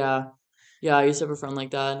so, yeah. Yeah, I used to have a friend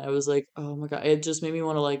like that, and I was like, oh my God. It just made me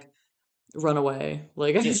want to like run away.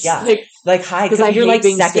 Like I Just, just yeah. like, Like, hi, because I you're hate like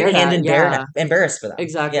being stared secondhand at. Yeah. embarrassed for them. Yeah.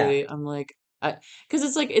 Exactly. I'm like, because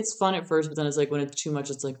it's like it's fun at first, but then it's like when it's too much,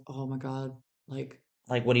 it's like, oh my God, like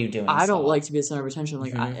Like, what are you doing? I don't Stop. like to be the center of attention.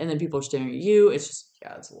 Like, Hmm. and then people are staring at you. It's just,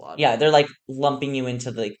 yeah, it's a lot. Yeah, they're like lumping you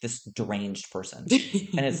into like this deranged person.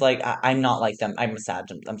 And it's like I'm not like them. I'm a Sag.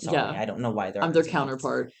 I'm sorry. Yeah, I don't know why they're I'm their acting like this.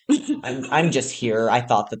 counterpart. I'm just here. I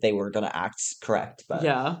thought that they were gonna act correct, but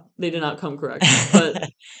Yeah, they did not come correct. But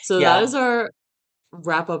so that yeah. is our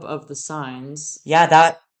wrap up of the signs. Yeah,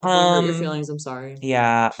 that If we hurt your feelings, I'm sorry.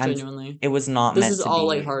 yeah, Genuinely. it was not This meant is to all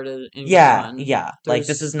be. lighthearted and good Yeah, fun. yeah. Like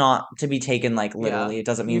this is There's, not to be taken like yeah, literally. It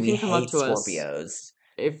doesn't you mean we can come up hate to us. Scorpios.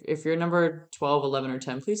 If you're number 12, 11, or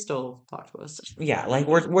 10, please still talk to us. Yeah, like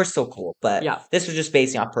we're still cool, but Yeah, this was just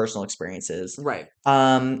based off personal experiences. right.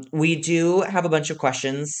 We do have a bunch of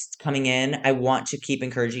questions coming in. I want to keep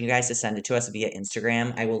encouraging you guys to send it to us via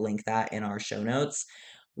Instagram. I will link that in our show notes.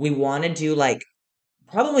 We want to do like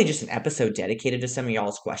probably just an episode dedicated to some of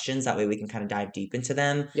y'all's questions. That way we can kind of dive deep into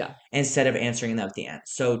them Yeah, instead of answering them at the end.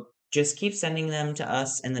 So just keep sending them to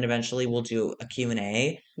us and then eventually we'll do a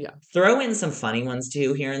Q&A. yeah, Throw in some funny ones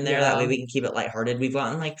too here and there. That way yeah, we can keep it lighthearted. We've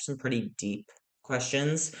gotten like some pretty deep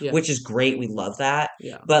questions, yeah, which is great. We love that.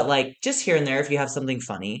 yeah, But like just here and there, if you have something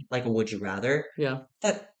funny, like a would you rather, yeah.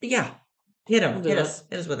 yeah, We'll do that.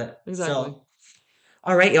 hit us with it. Exactly. So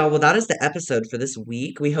all right, y'all. Well, that is the episode for this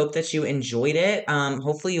week. We hope that you enjoyed it.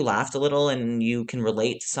 Hopefully you laughed a little and you can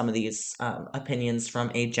relate to some of these opinions from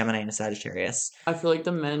a Gemini and a Sagittarius. I feel like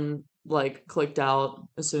the men like clicked out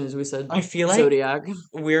as soon as we said I feel like Zodiac.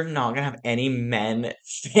 we're not gonna have any men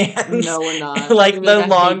fans. No, we're not. We're Like gonna be like,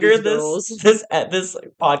 the I hate longer these this girls. this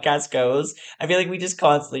podcast goes, I feel like we just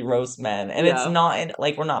constantly roast men, and it's Yeah, not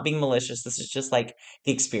like we're not being malicious. This is just like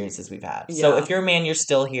the experiences we've had. So if yeah, you're a man, you're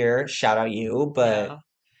still here. Shout out you, but yeah.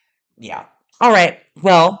 yeah. All right.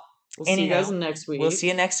 Well, We'll see you guys anyhow, next we'll week. see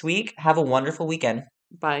you next week. Have a wonderful weekend.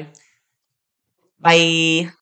 Bye. Bye.